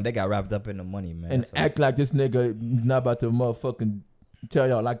online They got wrapped up in the money, man. and So- act like this nigga not about to motherfucking tell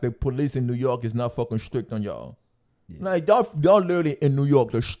y'all like the police in New York is not fucking strict on y'all. Like y'all literally in New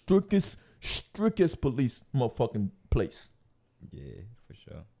York the strictest police motherfucking place. Yeah, for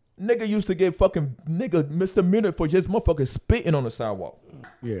sure. Nigga used to get fucking misdemeanor for just motherfucking spitting on the sidewalk.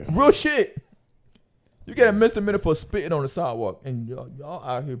 Yeah. Real shit. You get a misdemeanor for spitting on the sidewalk, and y'all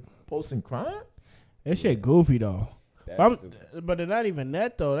out here posting crime? That shit goofy though. That's But they're not even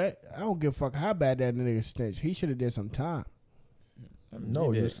that though. That I don't give a fuck how bad that nigga snitch. He should have did some time.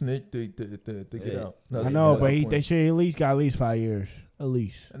 No, He you did. snitch to get Yeah. out. I know, but they should at least got at least 5 years, at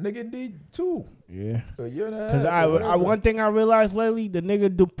least. A nigga did 2. Yeah. A year and a half. Cause or I whatever. one thing I realized lately, the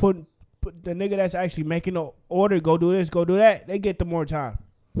nigga do put the nigga that's actually making the order, go do this, go do that, they get the more time.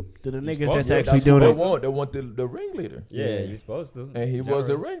 To the niggas supposed that's to. actually That's doing what it. they want the ringleader. Yeah, you're supposed to. And he was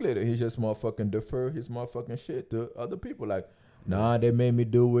the Generally. ringleader. He just motherfucking defer his motherfucking shit to other people. Like, nah, they made me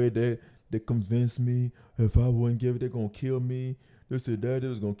do it. They convinced me if I wouldn't give it, they gonna kill me. This and that, they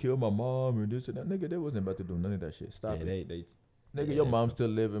was gonna kill my mom and this and that. Nigga, they wasn't about to do none of that shit. Stop Yeah, it. they Nigga, your mom still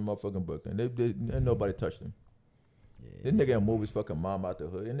live in motherfucking Brooklyn. They ain't nobody touched him. This nigga ain't move his fucking mom out the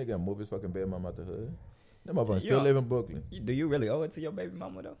hood. This nigga ain't move his fucking baby mom out the hood. That motherfucker still Yo, live in Brooklyn. Do you really owe it to your baby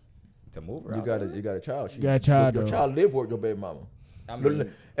mama though? To move her You out got there? you got a child. You got a child, Your though. child live with your baby mama. I mean, If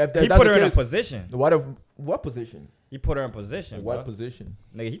he that's put the her in a case, position. What position? He put her in position. What bro. position?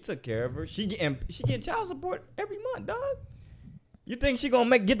 Nigga, he took care of her. She getting child support every month, dog. You think she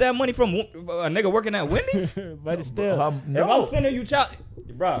gonna get that money from a nigga working at Wendy's? But it's still. If I'm sending you child,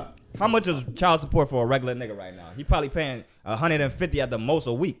 bro, how much is child support for a regular nigga right now? He probably paying $150 at the most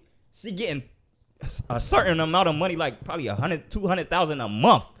a week. She getting a certain amount of money, like probably 200,000 a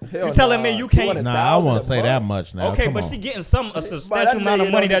month. Hell You telling nah, me you can't? Nah, I won't say that much now. Okay, Come but on. she getting a substantial amount of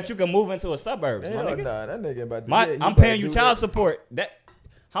money that you can move into a suburbs, my Hell nigga. nah, that nigga about to, I'm paying you child support.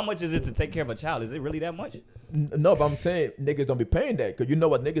 How much is it to take care of a child? Is it really that much? No, but I'm saying niggas don't be paying that because you know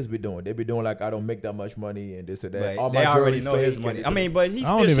what niggas be doing. They be doing like I don't make that much money and this and that. But All they my already jewelry know his fake money. and I mean, but he's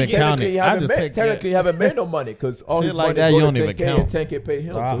I don't even count it. I just take technically haven't made no money because all Shit his like money that, go you to don't even 10K count. and 10K pay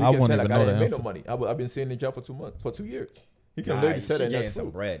him. I So he wouldn't can say even like know I the didn't make no answer. money. I've been sitting in jail for 2 months, for 2 years. He can Nah, literally say she that. getting That's some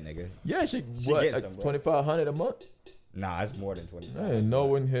true. bread, nigga. Yeah, she getting what, some like bread. $2,500 a month. Nah, it's more than 25. Man,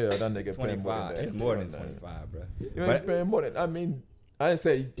 no in here that nigga It's paying more 25. than that. It's more than Come on, man. 25, bro. You ain't paying more than. I mean, I didn't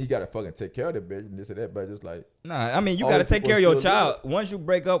say he gotta fucking take care of the bitch and this and that, but just like. Nah, I mean, you all gotta the take people care of your still child. Once you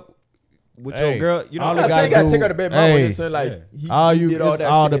break up with Hey, your girl, you know, I'm not saying you gotta take care of the baby mama. I'm just saying like all he you did all it's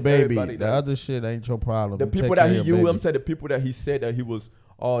that all shit the and baby. everybody The that- other shit ain't your problem. The You people take that care he of your used, baby. I'm saying the people that he said that he was,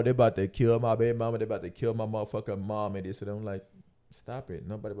 oh, they about to kill my baby mama, they about to kill my motherfucking mom and this and that. I'm like, stop it.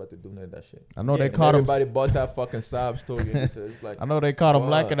 Nobody about to do none of that shit. I know they And caught him. everybody bought that fucking sob story. And it's like, I know they caught him what?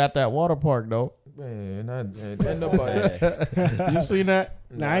 lacking at that water park though. Man, ain't nobody. You seen that?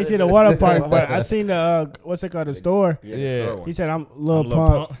 Nah, I ain't seen the water park, but I seen the what's it called, the store. Yeah. He said I'm Lil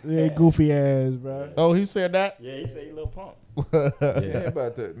Pump. Yeah, goofy ass, bro. Oh, he said that? Yeah, he said he little pump. They ain't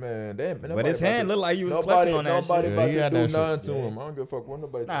about to, man. They ain't, But his hand looked like he was nobody, clutching on that nobody shit. about Yeah, he to had do that nothing shit. to him. I don't give a fuck what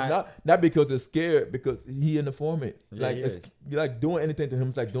nobody. Nah. Not because they're scared, because he an informant. Yeah, Like he it's is. like doing anything to him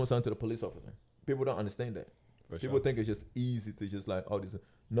is like doing something to the police officer. People don't understand that. For People sure. think it's just easy to just like, oh, this.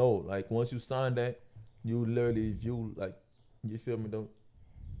 No, like once you sign that, you literally, if you like, you feel me though?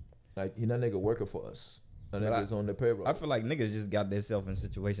 Like he that nigga working for us. That But nigga's on the payroll. I feel like niggas just got themselves in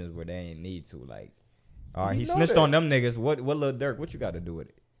situations where they ain't need to. Like, all right, You he know snitched that. on them niggas. What Lil Durk? What you got to do with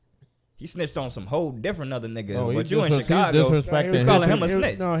it? He snitched on some whole different other niggas. Oh, he but you in he's Chicago, disrespecting you calling his- him a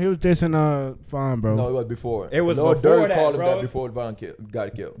snitch. No, he was dissing Fawn, bro. No, it was before. It was Lil before Durk that, called him bro. that before Von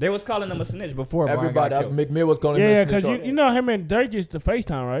got killed. They was calling him a snitch before Brian Everybody, got killed. McMill was calling him Yeah, a snitch. because you know him and Dirk used to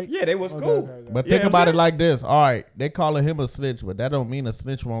FaceTime, right? Yeah, they was cool. But Yeah, think I'm about it saying? like this. All right, they calling him a snitch, but that don't mean a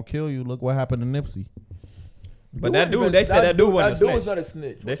snitch won't kill you. Look what happened to Nipsey. But that dude, they said that dude wasn't a That dude snitch. was not a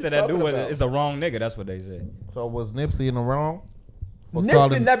snitch. They What said you that dude talking was about? is a wrong nigga. That's what they said. So was Nipsey in the wrong? For Nipsey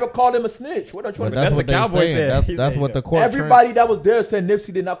calling- never called him a snitch. What are you trying But to that's say? what the they Cowboy saying. said. He That's said what the that. court. Everybody that was there said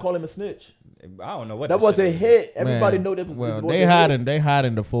Nipsey did not call him a snitch. I don't know what That the was shit a is. hit. Everybody Man, know that. Well, was they a hiding. hit. They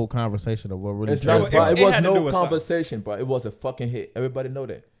hiding the full conversation of what really. It's not, it- bro, it it was had to do no with something. conversation, bro. It was a fucking hit. Everybody know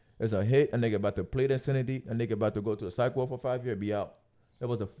that. It's a hit. A nigga about to plead insanity. A nigga about to go to a psych ward for 5 years, be out. That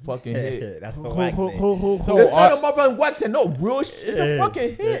was a fucking hit. That's Who, what Wax who, said. who, who, It's who, not a motherfucking waxing. No real shit. It's a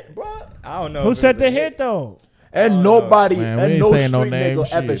fucking hit, bro. I don't know. who if said it's the a hit though? And nobody, Man, we and ain't no saying no street name nigga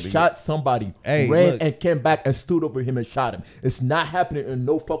shit, ever nigga. shot somebody, Hey, ran look. and came back and stood over him and shot him. It's not happening in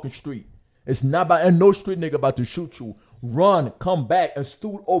no fucking street. It's not about, and no street nigga about to shoot you, run, come back and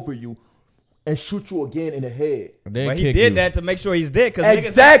stood over you and shoot you again in the head. They But he kick did you. that to make sure he's dead. Cause niggas,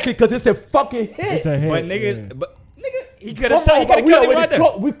 Exactly, because it's a fucking hit. It's a hit. but niggas, yeah. but nigga, he could have Come shot. He on, could have bro. killed him right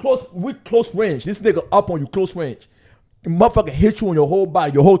there. We close range. This nigga up on you, close range. The motherfucker hit you in your whole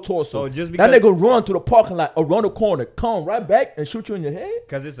body, your whole torso. So just that because- nigga run to the parking lot, around the corner, come right back and shoot you in your head.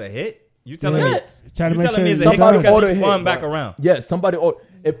 Cause it's a hit. You telling Yes. me? Trying to You make telling sure me it's he's a hit done. because order he hit, spun back bro. around? Yes, somebody.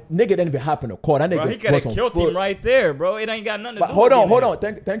 If nigga didn't even happen to court, that nigga Bro, he could was have on killed foot. him right there, bro. It ain't got nothing to But do hold with on, it, hold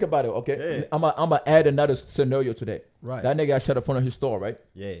man. on. Think about it, okay? Yeah. I'm gonna add another scenario to that. Right. That nigga got shot up in front of his store, right?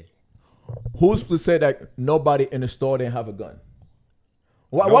 Yeah. Who's to say that nobody in the store didn't have a gun?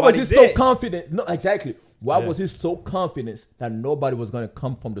 Why was Nobody he did. so confident? No, exactly. Why Yeah. was he so confident that nobody was gonna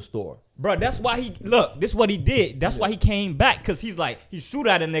come from the store? Bro, that's why he look. This what he did. That's why he came back because he's like he shoot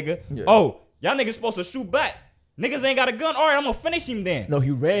at a nigga. Yeah. Oh, y'all niggas supposed to shoot back. Niggas ain't got a gun. All right, I'm gonna finish him then. No,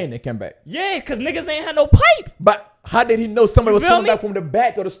 he ran and came back. Yeah, cause niggas ain't had no pipe. But how did he know somebody You was feel coming me? back from the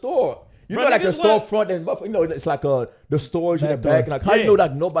back of the store? You Bro, know, like the niggas was- storefront and you know, it's like the storage in the Back door. back. Like how you Yeah. know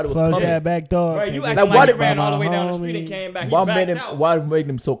that nobody was Close coming? that back door. Bro, you Can't acting get why like he did- ran by all the my way down the street and homie. came back. He Why backed made him? out. Why made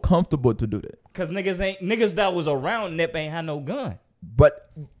him so comfortable to do that? Cause niggas that was around Nip ain't had no gun. But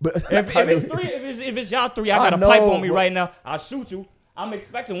If it's y'all three, I got I a pipe know, on me but- right now. I'll shoot you. I'm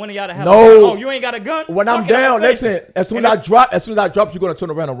expecting one of y'all to have No. a gun. Oh, you ain't got a gun? when I'm Fuck it, down, I'ma finish listen. it. As soon And as I drop, you're gonna turn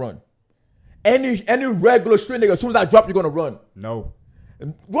around and run. Any regular street nigga, as soon as I drop, you're gonna run. No.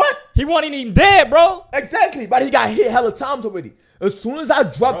 What? He wasn't even dead, bro. Exactly, but he got hit hella times already. As soon as I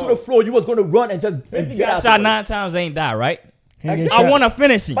dropped to the floor, you was gonna run and just and He get got out. shot the way. 9 times, ain't die, right? He get Exactly. I shot. want to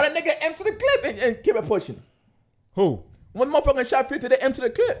finish him. But a nigga empty the clip and keep it pushing. Who? When motherfucking shot 50, they empty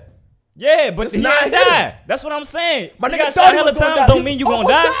the clip. Yeah, but It's he not ain't him. die. That's what I'm saying. My you nigga got thought shot he hella was gonna times die. don't He mean you gonna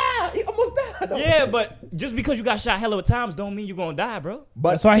almost die. died. He almost died. Yeah, but just because you got shot hell of a times don't mean you're gonna die, bro.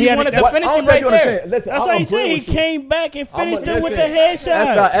 But that's why he wanted to finish him right there. That's why he said he came back and finished him with the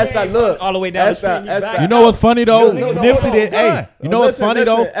headshot. Escott, look. All the way down the street. You know what's funny though? Nipsey did. Hey, you know what's funny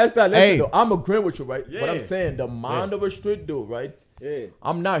though? Escott, Hey, though. I'm agreeing with you, right? But I'm saying the mind of a street dude, right? Yeah.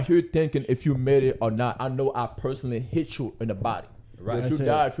 I'm not here thinking if you made it or not. I know I personally hit you in the body. Right. If you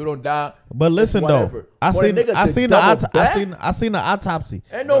die, if you don't die. but listen though, whatever. I For a seen nigga I to seen double back? the autopsy.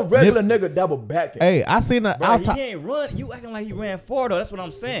 Ain't no regular nigga double backing. Hey, I seen the Bro, autopsy. he ain't run. You acting like he ran forward though. That's what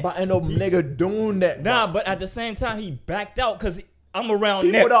I'm saying. But ain't no nigga doing that. Nah, but at the same time he backed out because I'm around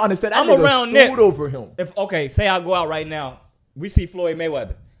People Nip. don't understand. That I'm nigga around stood Nip. over him. If okay, say I go out right now, we see Floyd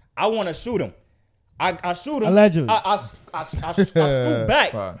Mayweather. I want to shoot him. I shoot him. Allegedly. I scoot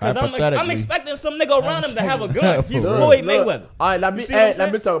back because I'm Hypothetically. expecting some nigga around him to have a gun. He's For real. Floyd Mayweather. All right, let You me see what I'm let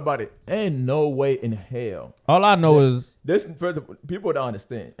me saying? talk about it. Ain't no way in hell. All I know is This first of all, people don't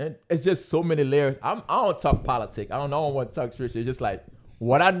understand, and it's just so many layers. I don't talk politics. I don't want to talk spiritual. It's just like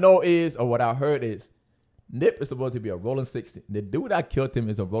what I know is, or what I heard is, Nip is supposed to be a rolling 60. The dude that killed him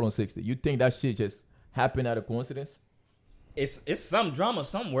is a rolling 60. You think that shit just happened out of coincidence? It's some drama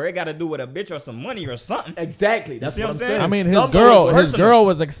somewhere. It got to do with a bitch or some money or something. Exactly. That's see what I'm saying. I mean Some his girl personal.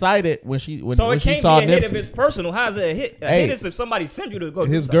 was excited when she So when it she can't saw be a hit if Nipsey. it's personal. How's it a hit? A Hey. hit is if somebody sent you to go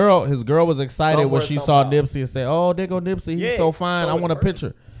do His something. girl was excited when Somewhere, she saw somehow. Nipsey and said, "Oh, there go Nipsey. He's Yeah, so fine. so I it's want a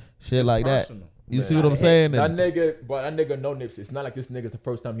personal. picture." Shit It's like personal. that. You see Man, what I'm saying? That And nigga, but that nigga know Nipsey. It's not like this nigga's the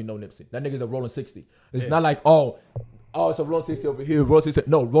first time he know Nipsey. That nigga's a rolling 60. It's not like, oh, it's a rolling 60 over here. Rolling 60.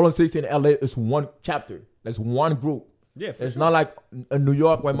 No, rolling 60 in LA is one chapter. That's one group. Yeah, for It's sure. not like in New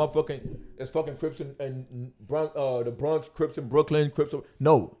York where motherfucking it's fucking Crips and the Bronx, Crips in Brooklyn, Crips.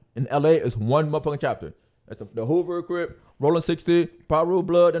 No, in LA it's one motherfucking chapter. It's the Hoover Crip, Rolling 60, Paru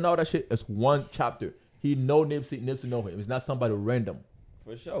Blood, and all that shit. It's one chapter. He know Nipsey know him. It's not somebody random.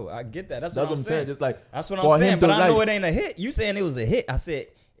 For sure. I get that. That's That's what I'm saying. Just like That's what for I'm saying. him But to I know like- it ain't a hit. You saying it was a hit. I said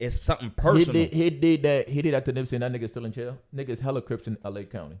it's something personal. He did that to Nipsey, and that nigga's still in jail. Nigga's hella Crips in LA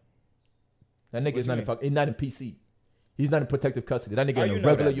County. That nigga is not he's not in PC. He's not in protective custody. That nigga How in you a know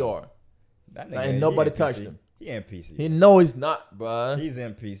regular that? yard. That Nah, ain't nobody touched him. He in PC. He know he's not, bruh. He's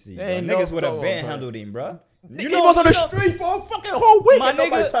in PC. Bro. Ain't Niggas no would have going, been bro. handled him, bro. He was on the street for a fucking whole week My and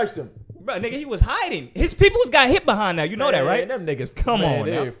nobody nigga- touched him. Bro, nigga, he was hiding. His people's got hit behind now. You know that, right? Them niggas, Come man, on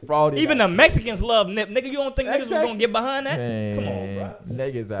they now. frauded. Even the Mexicans love Nip. Nigga, you don't think niggas was Exactly. gonna get behind that? Man, Come on, bro.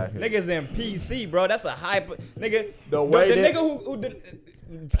 Niggas out here. Niggas in PC, bro. That's a hype. Nigga, The way the they- nigga who did,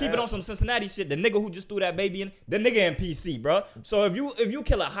 to keep it on some Cincinnati shit, the nigga who just threw that baby in, the nigga in PC, bro. So if you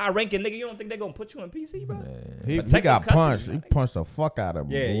kill a high ranking nigga, you don't think they gonna put you in PC, bro? he Protective got custody, punched. my He nigga. punched the fuck out of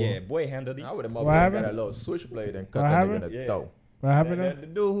him. Yeah, boy. yeah, boy handled it. I would have What motherfucker got happened? a little switchblade and cut What that nigga happened? in the Yeah. throat. What happened? The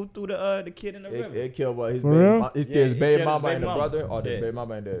dude who threw the kid in the river. It killed what his For baby, real? his Yeah, kid's he baby killed his mama baby and the mama. brother, or the Yeah. baby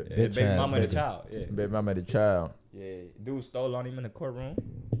mama and the Yeah, baby ass mama and the nigga. child. Yeah. baby mama and the child. Yeah. Dude stole on him in the courtroom.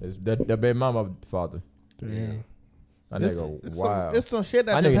 It's the baby mama father. Damn. That nigga It's wow. it's some shit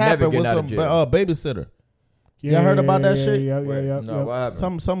that I just nigga never happened with getting out of some jail. babysitter. Y'all heard about that shit? Yeah, No, what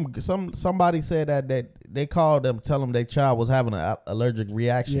happened? Somebody said that they called them, tell them their child was having an allergic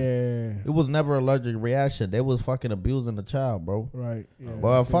reaction. Yeah. It was never an allergic reaction. They was fucking abusing the child, bro. Right. Yeah,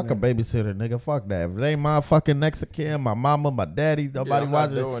 Well, I seen fuck a that. babysitter, nigga. Fuck that. If it ain't my fucking next of kin, my mama, my daddy, nobody I'm not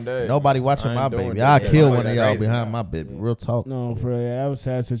doing watching. that. Nobody watching I my ain't doing baby. that. I'll Yeah, kill no, one of that's y'all crazy, behind my baby. Real talk. No, for real, that was a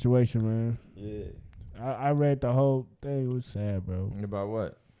sad situation, man. Yeah. I read the whole thing. It was sad, bro. About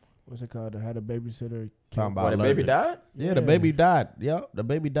what? What's it called? I had a babysitter. Talking about What, the baby allergic. died? Yeah, the baby died. Yep, the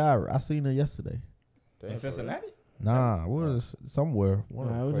baby died. I seen her yesterday. In Cincinnati? Nah, what is somewhere? One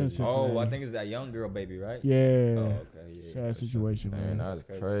of Nah, them it was in crazy- Cincinnati. Oh, I think it's that young girl baby, right? Yeah. Oh, okay. Yeah. Sad situation, Man, man.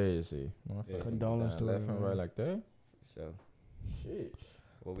 that's crazy. Condolence to her, left and man. right like that. So, Shit.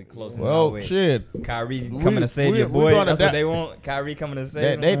 well, we closing Well, out with shit. Kyrie We- coming to save we- your we boy. gonna That's da- what they want. Kyrie coming to save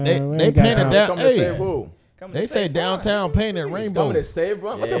They him. they Man, we they ain't got painted time. down. Coming to save Hey, who? Coming to they save say Bron. downtown painted He's rainbow, coming to save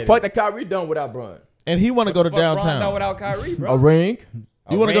Bron. What Yeah, the fuck that Kyrie done without Bron? and he want to go to Fuck Bron done downtown. without Kyrie, bro. A ring?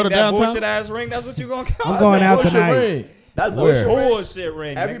 You wanna go to that downtown? bullshit ass ring? That's what you gonna call? I'm going out Bullshit tonight. ring. That's Where? bullshit ring. Bullshit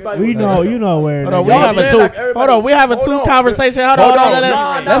ring. Everybody We was know, like- you know where. Hold it on, is. we Y'all having saying two. like everybody- Hold on, we having Hold two on. conversations. Hold Hold on, on. let's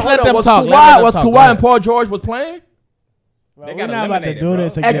Hold let on. them Was talk. Kawhi, Let them was talk. Go Kawhi ahead. and Paul George was playing? Well, They we're got not about to eliminated, do bro.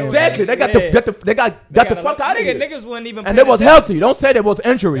 this again. Exactly. They got Yeah. they got the fuck out of here. Niggas wasn't even. And they was healthy. Don't say they was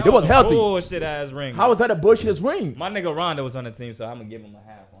injury. That They was a healthy. Bullshit ass ring. How was that a bullshit ring? My nigga Rondo was on the team, so I'm gonna give him a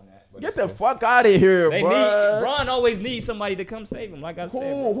half on that. But Get the fuck out of here, They bro. need Bron always needs somebody to come save him. Like I said,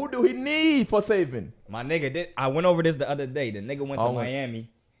 bro. Who do he need for saving? My nigga did. I went over this the other day. The nigga went to Oh. Miami.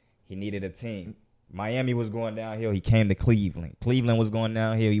 He needed a team. Miami was going downhill. He came to Cleveland. Cleveland was going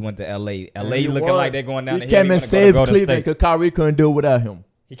downhill. He went to LA. LA And looking what? like they're going down He the hill. came and wanna go to saved Golden Cleveland State. because Kyrie couldn't do it without him.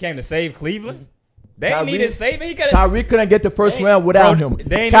 He came to save Cleveland. They ain't Kyrie- needed saving. He could. Kyrie couldn't get the first round without bro, him.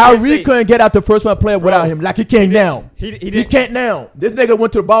 they ain't Kyrie needed couldn't get out the first round player without him. Like he can't now. He can't now. This nigga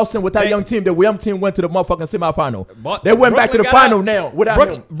went to Boston with that young team. The young team went to the motherfucking semifinal. They went back to the final now without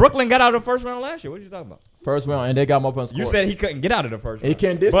him. Brooklyn got out of the first round last year. What are you talking about? First round, and they got motherfucking score. You said he couldn't get out of the first round. He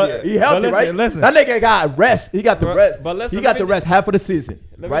can this But- year. He healthy, but right? listen. That nigga got rest. He got the rest. but listen, he got let the me rest half of the season,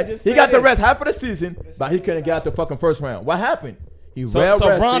 let me right? just He say got the this. rest half of the season, but he couldn't get out the fucking first round. What happened? He So well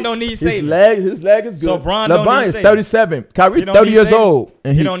rested. Bron don't need his saving. His leg is good. So Bron don't LeBron need is saving. 37. Kyrie He don't 30 need years saving? old,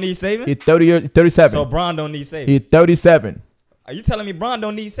 and He don't need saving? He's 37. So Bron don't need saving. He's 37. Are you telling me Bron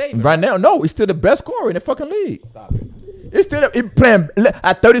don't need saving? Right now, no, he's still the best scorer in the fucking league. Stop it. He's still he playing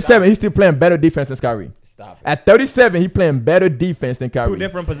at 37. He's still playing better defense than Kyrie. Stop it. At 37, he playing better defense than Kyrie. Two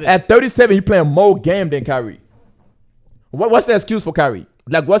different positions. At 37, he playing more game than Kyrie. What's the excuse for Kyrie?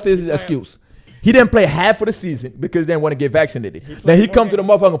 Like, what's his excuse? He didn't play half of the season because they didn't want to get vaccinated. Then he come to the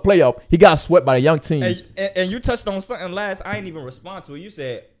motherfucking playoff. He got swept by a young team. And you touched on something last. I ain't even respond to it. You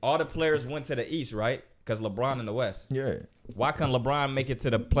said all the players went to the East, right? Because LeBron in the West. Yeah. Why couldn't LeBron make it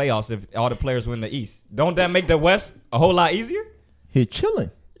to the playoffs if all the players were in the East? Don't that make the West a whole lot easier? He chilling.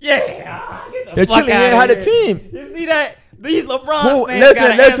 Yeah. They're chilling. He ain't had a team. You see that? These LeBron Who,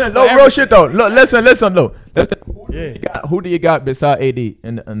 fans listen, no real shit though. Look, listen, though. Who do you got beside AD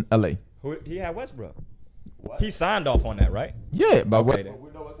in LA? He had Westbrook. He signed off on that, right? Yeah, but Okay, then.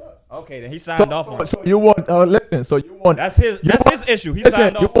 Okay, then he signed off on it. So you want listen, so you want That's his issue. He listen,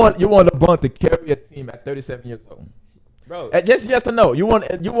 signed off. you want LeBron to carry a team at 37 years old. Bro, Just yes or no? You want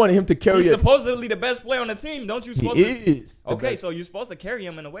him to carry he's it. supposedly the best player on the team. Don't you supposed He to? is the Okay, best. so you're supposed to carry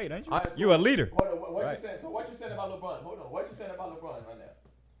him in a way, don't you? You a leader. Hold on, what you saying? So what you saying about LeBron? Hold on, what you saying about LeBron right now?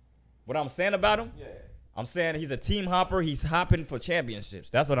 What I'm saying about him? Yeah. I'm saying he's a team hopper. He's hopping for championships.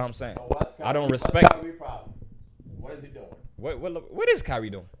 That's what I'm saying. I don't respect. Kyrie problem? What is he doing? What is Kyrie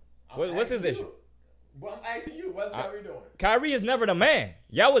doing? What's his issue? Well, I'm asking you, what's Kyrie doing? Kyrie is never the man.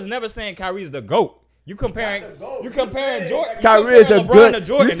 Y'all was never saying Kyrie's the GOAT. You comparing Jordan. Kyrie is a LeBron good. to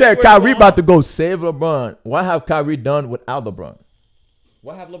Jordan. You said That's where Kyrie you about to go save LeBron. What have Kyrie done without LeBron?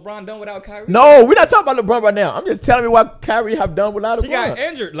 What have LeBron done without Kyrie? No, we're not talking about LeBron right now. I'm just telling you what Kyrie have done without LeBron. He got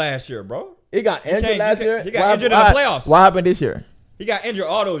injured last year, bro. He got injured last year. He got injured in the playoffs. What happened this year? He got injured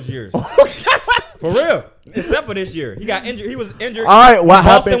all those years. For real. Except for this year. He got injured. He was injured. All right, what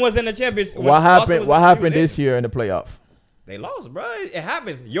Boston happened? was in the championship. What happened? What happened this year in the playoff? They lost, bro. It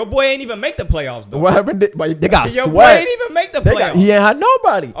happens. Your boy ain't even make the playoffs, though. What happened? But they got Your swept. boy ain't even make the playoffs. He ain't had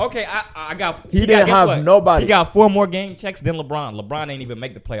nobody. Okay, I got. He didn't guess have what? nobody. He got 4 more game checks than LeBron. LeBron ain't even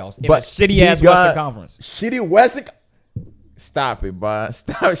make the playoffs in But a shitty he ass got Western Conference. Shitty Western. Stop it, bro.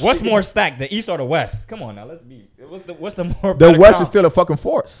 Stop. What's more stacked, the East or the West? Come on now, let's be. What's the more? The better West is conference? still a fucking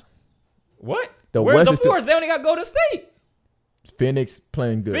force. What? The Where's West the is still- force? They only got Golden State. Phoenix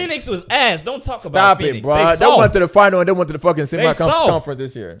playing good. Phoenix was ass. Don't talk about Stop Phoenix. it, bro. They went to the final and they went to the fucking soft. semi-conference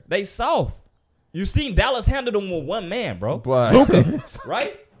this year. They soft. You seen Dallas handle them with one man, bro. But Luka,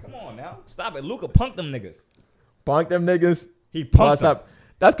 right? Come on now. Stop it. Luka punked them niggas. Punk them niggas. He punked them. Stop.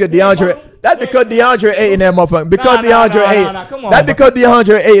 That's because DeAndre. That's because DeAndre Ayton that motherfucker. Because DeAndre Ayton. come on, That's bro. because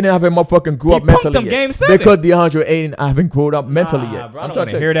DeAndre Ayton haven't motherfucking grew up punked mentally them yet. game 7. Because DeAndre Ayton haven't grown up mentally yet. Bro, I I'm don't trying want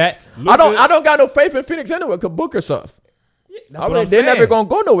to tell hear you. that. I don't got no faith in Phoenix anyway. Cause Booker sucks. That's what I'm They're never saying. gonna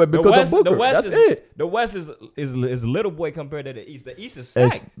go nowhere because of Booker. The West That's is, it. The West is little boy compared to the East. The East is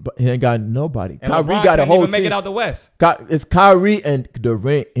It's, stacked. but he ain't got nobody. And Kyrie LeBron got a can't whole even make team. it out the West. It's Kyrie and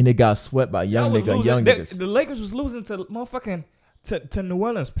Durant, and they got swept by young Y'all was niggas. Young losing- niggas. The Lakers was losing to motherfucking to New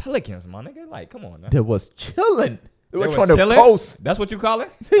Orleans Pelicans, my nigga. Like, come on now. They was chilling. They They was was trying to chilling? coast. That's what you call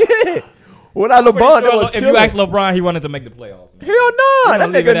it? Yeah. Without I'm pretty LeBron, they sure was if you chilling. ask LeBron, he wanted to make the playoffs. Man. Hell no. We That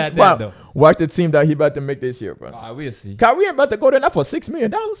gonna leave it nigga, at wow. that, though. Watch the team that he about to make this year, bro. We'll see. Kyrie ain't about to go there not for $6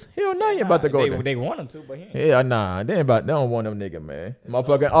 million. Hell no, he ain't about to go there. They want him to, but he ain't. Yeah, nah, they don't want them nigga, man.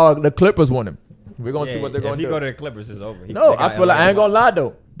 Motherfucking, the Clippers want him. We're gonna see what they're If gonna he do. go to the Clippers, it's over. No, I feel like I ain't gonna lie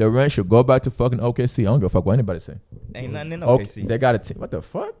though. Durant should go back to fucking OKC. I don't give a fuck what anybody say. Ain't nothing in Okay, OKC. they got a team. What the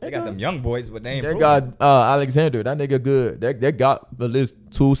fuck? They got them young boys, but they ain't. They proven. got Alexander. That nigga good. They got at least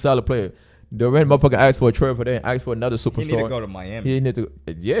 2 solid players. Durant motherfucker asked for a trade for that. Asked for another superstar. He need to go to Miami. He need to.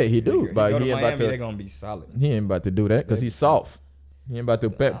 Yeah, he do. He But go to he ain't Miami, about to. they gonna be solid. He ain't about to do that because he's soft. He ain't about to.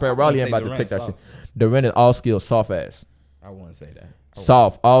 Pat wouldn't Riley ain't say about to Durant take that soft. shit. Durant is all skill, soft ass. I wouldn't say that.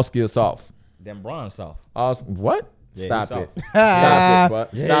 Soft, all skill, soft. Then Bron soft. What? Yeah, Stop he's soft. it. Stop it, bro.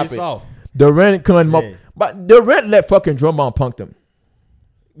 Yeah, Stop he's it. soft. Durant couldn't. Yeah. But Durant let fucking Drummond punk them.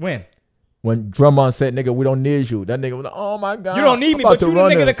 When Drummond said, "Nigga, we don't need you." That nigga was like, "Oh my god, You don't need I'm me, about but to you the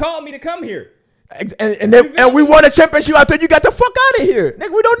run nigga him." to call me to come here. And we won a championship after you got the fuck out of here. Nigga,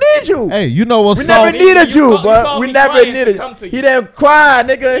 we don't need you. Hey, you know what's We soft? never needed you, but we never crying to needed come to He you. didn't cry,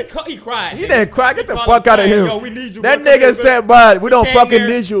 nigga. He cried. He didn't cry. Get the called fuck him out of crying. here. Yo, we need you, That bro. Come nigga here, said, bro. bud, we He don't came fucking here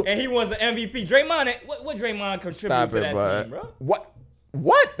need you. And he was the MVP. Draymond, what Draymond contributed Stop to it, that bud. team, bro?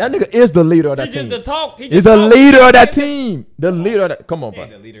 What? That nigga is the leader of that He team. just the talk. He He's just a talk. leader of that team. The leader of that. Come on, bro.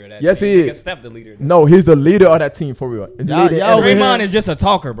 the leader of that Yes, team. he Nigga, is. Steph the leader. No, he's the leader of that team for real. Draymond is just a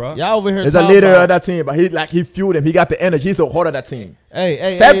talker, bro. Y'all over here He's a talking leader about- of that team, but he fueled him. He got the energy. He's the heart of that team.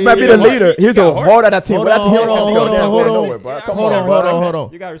 Hey, Steph might be the leader. He's the got heart of that team. Hold but that on, team hold on, ain't hold gonna on, go hold nowhere, on. bro. Come Hold on, on, bro. hold on, hold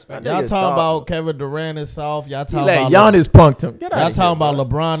on. You got respect. Y'all nigga talking soft. about Kevin Durant is soft. Y'all He talking let about Giannis punked him. Get out Y'all of talking here, about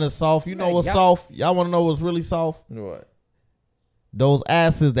LeBron is soft. You know what's y'all- soft? Y'all want to know what's really soft? What? Those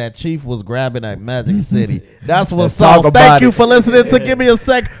asses that Chief was grabbing at Magic City. That's what's Let's talk soft. about Thank you it. for listening to Give Me a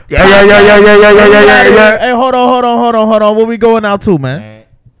Sec. Yeah. Hey, hold on. Where we going out to, man?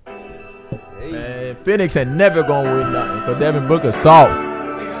 Man, Phoenix ain't never gonna win nothing because Devin Booker soft.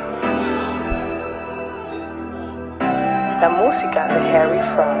 La música de Harry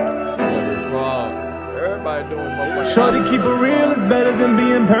Fraud. Everybody doing motherfucking. Shorty, keep it real is better than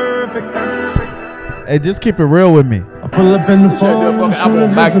being perfect. Hey, just keep it real with me. I pull up in the do a phone, fucking soon album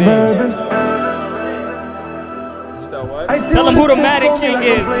as back the then. Suburbans. I see Tell him when who the step Madden on me King like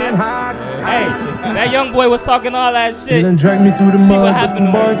is, I'm playing man. hockey. Hey, that young boy was talking all that They shit. done drag me through the See mud, what but happened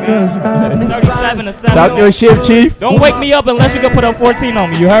the to boys me, couldn't man. stop me. 37 to 7. Talk your shit, Chief. Don't wake me up unless you can put up 14 on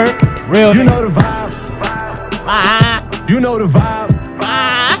me. You heard? Real You nigga. know the vibe. You know the vibe.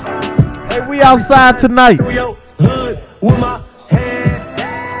 Hey, we outside tonight. Through your hood with my hand.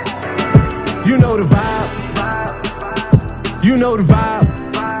 You know the vibe. You know the vibe.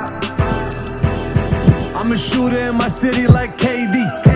 I'm a shooter in my city like K.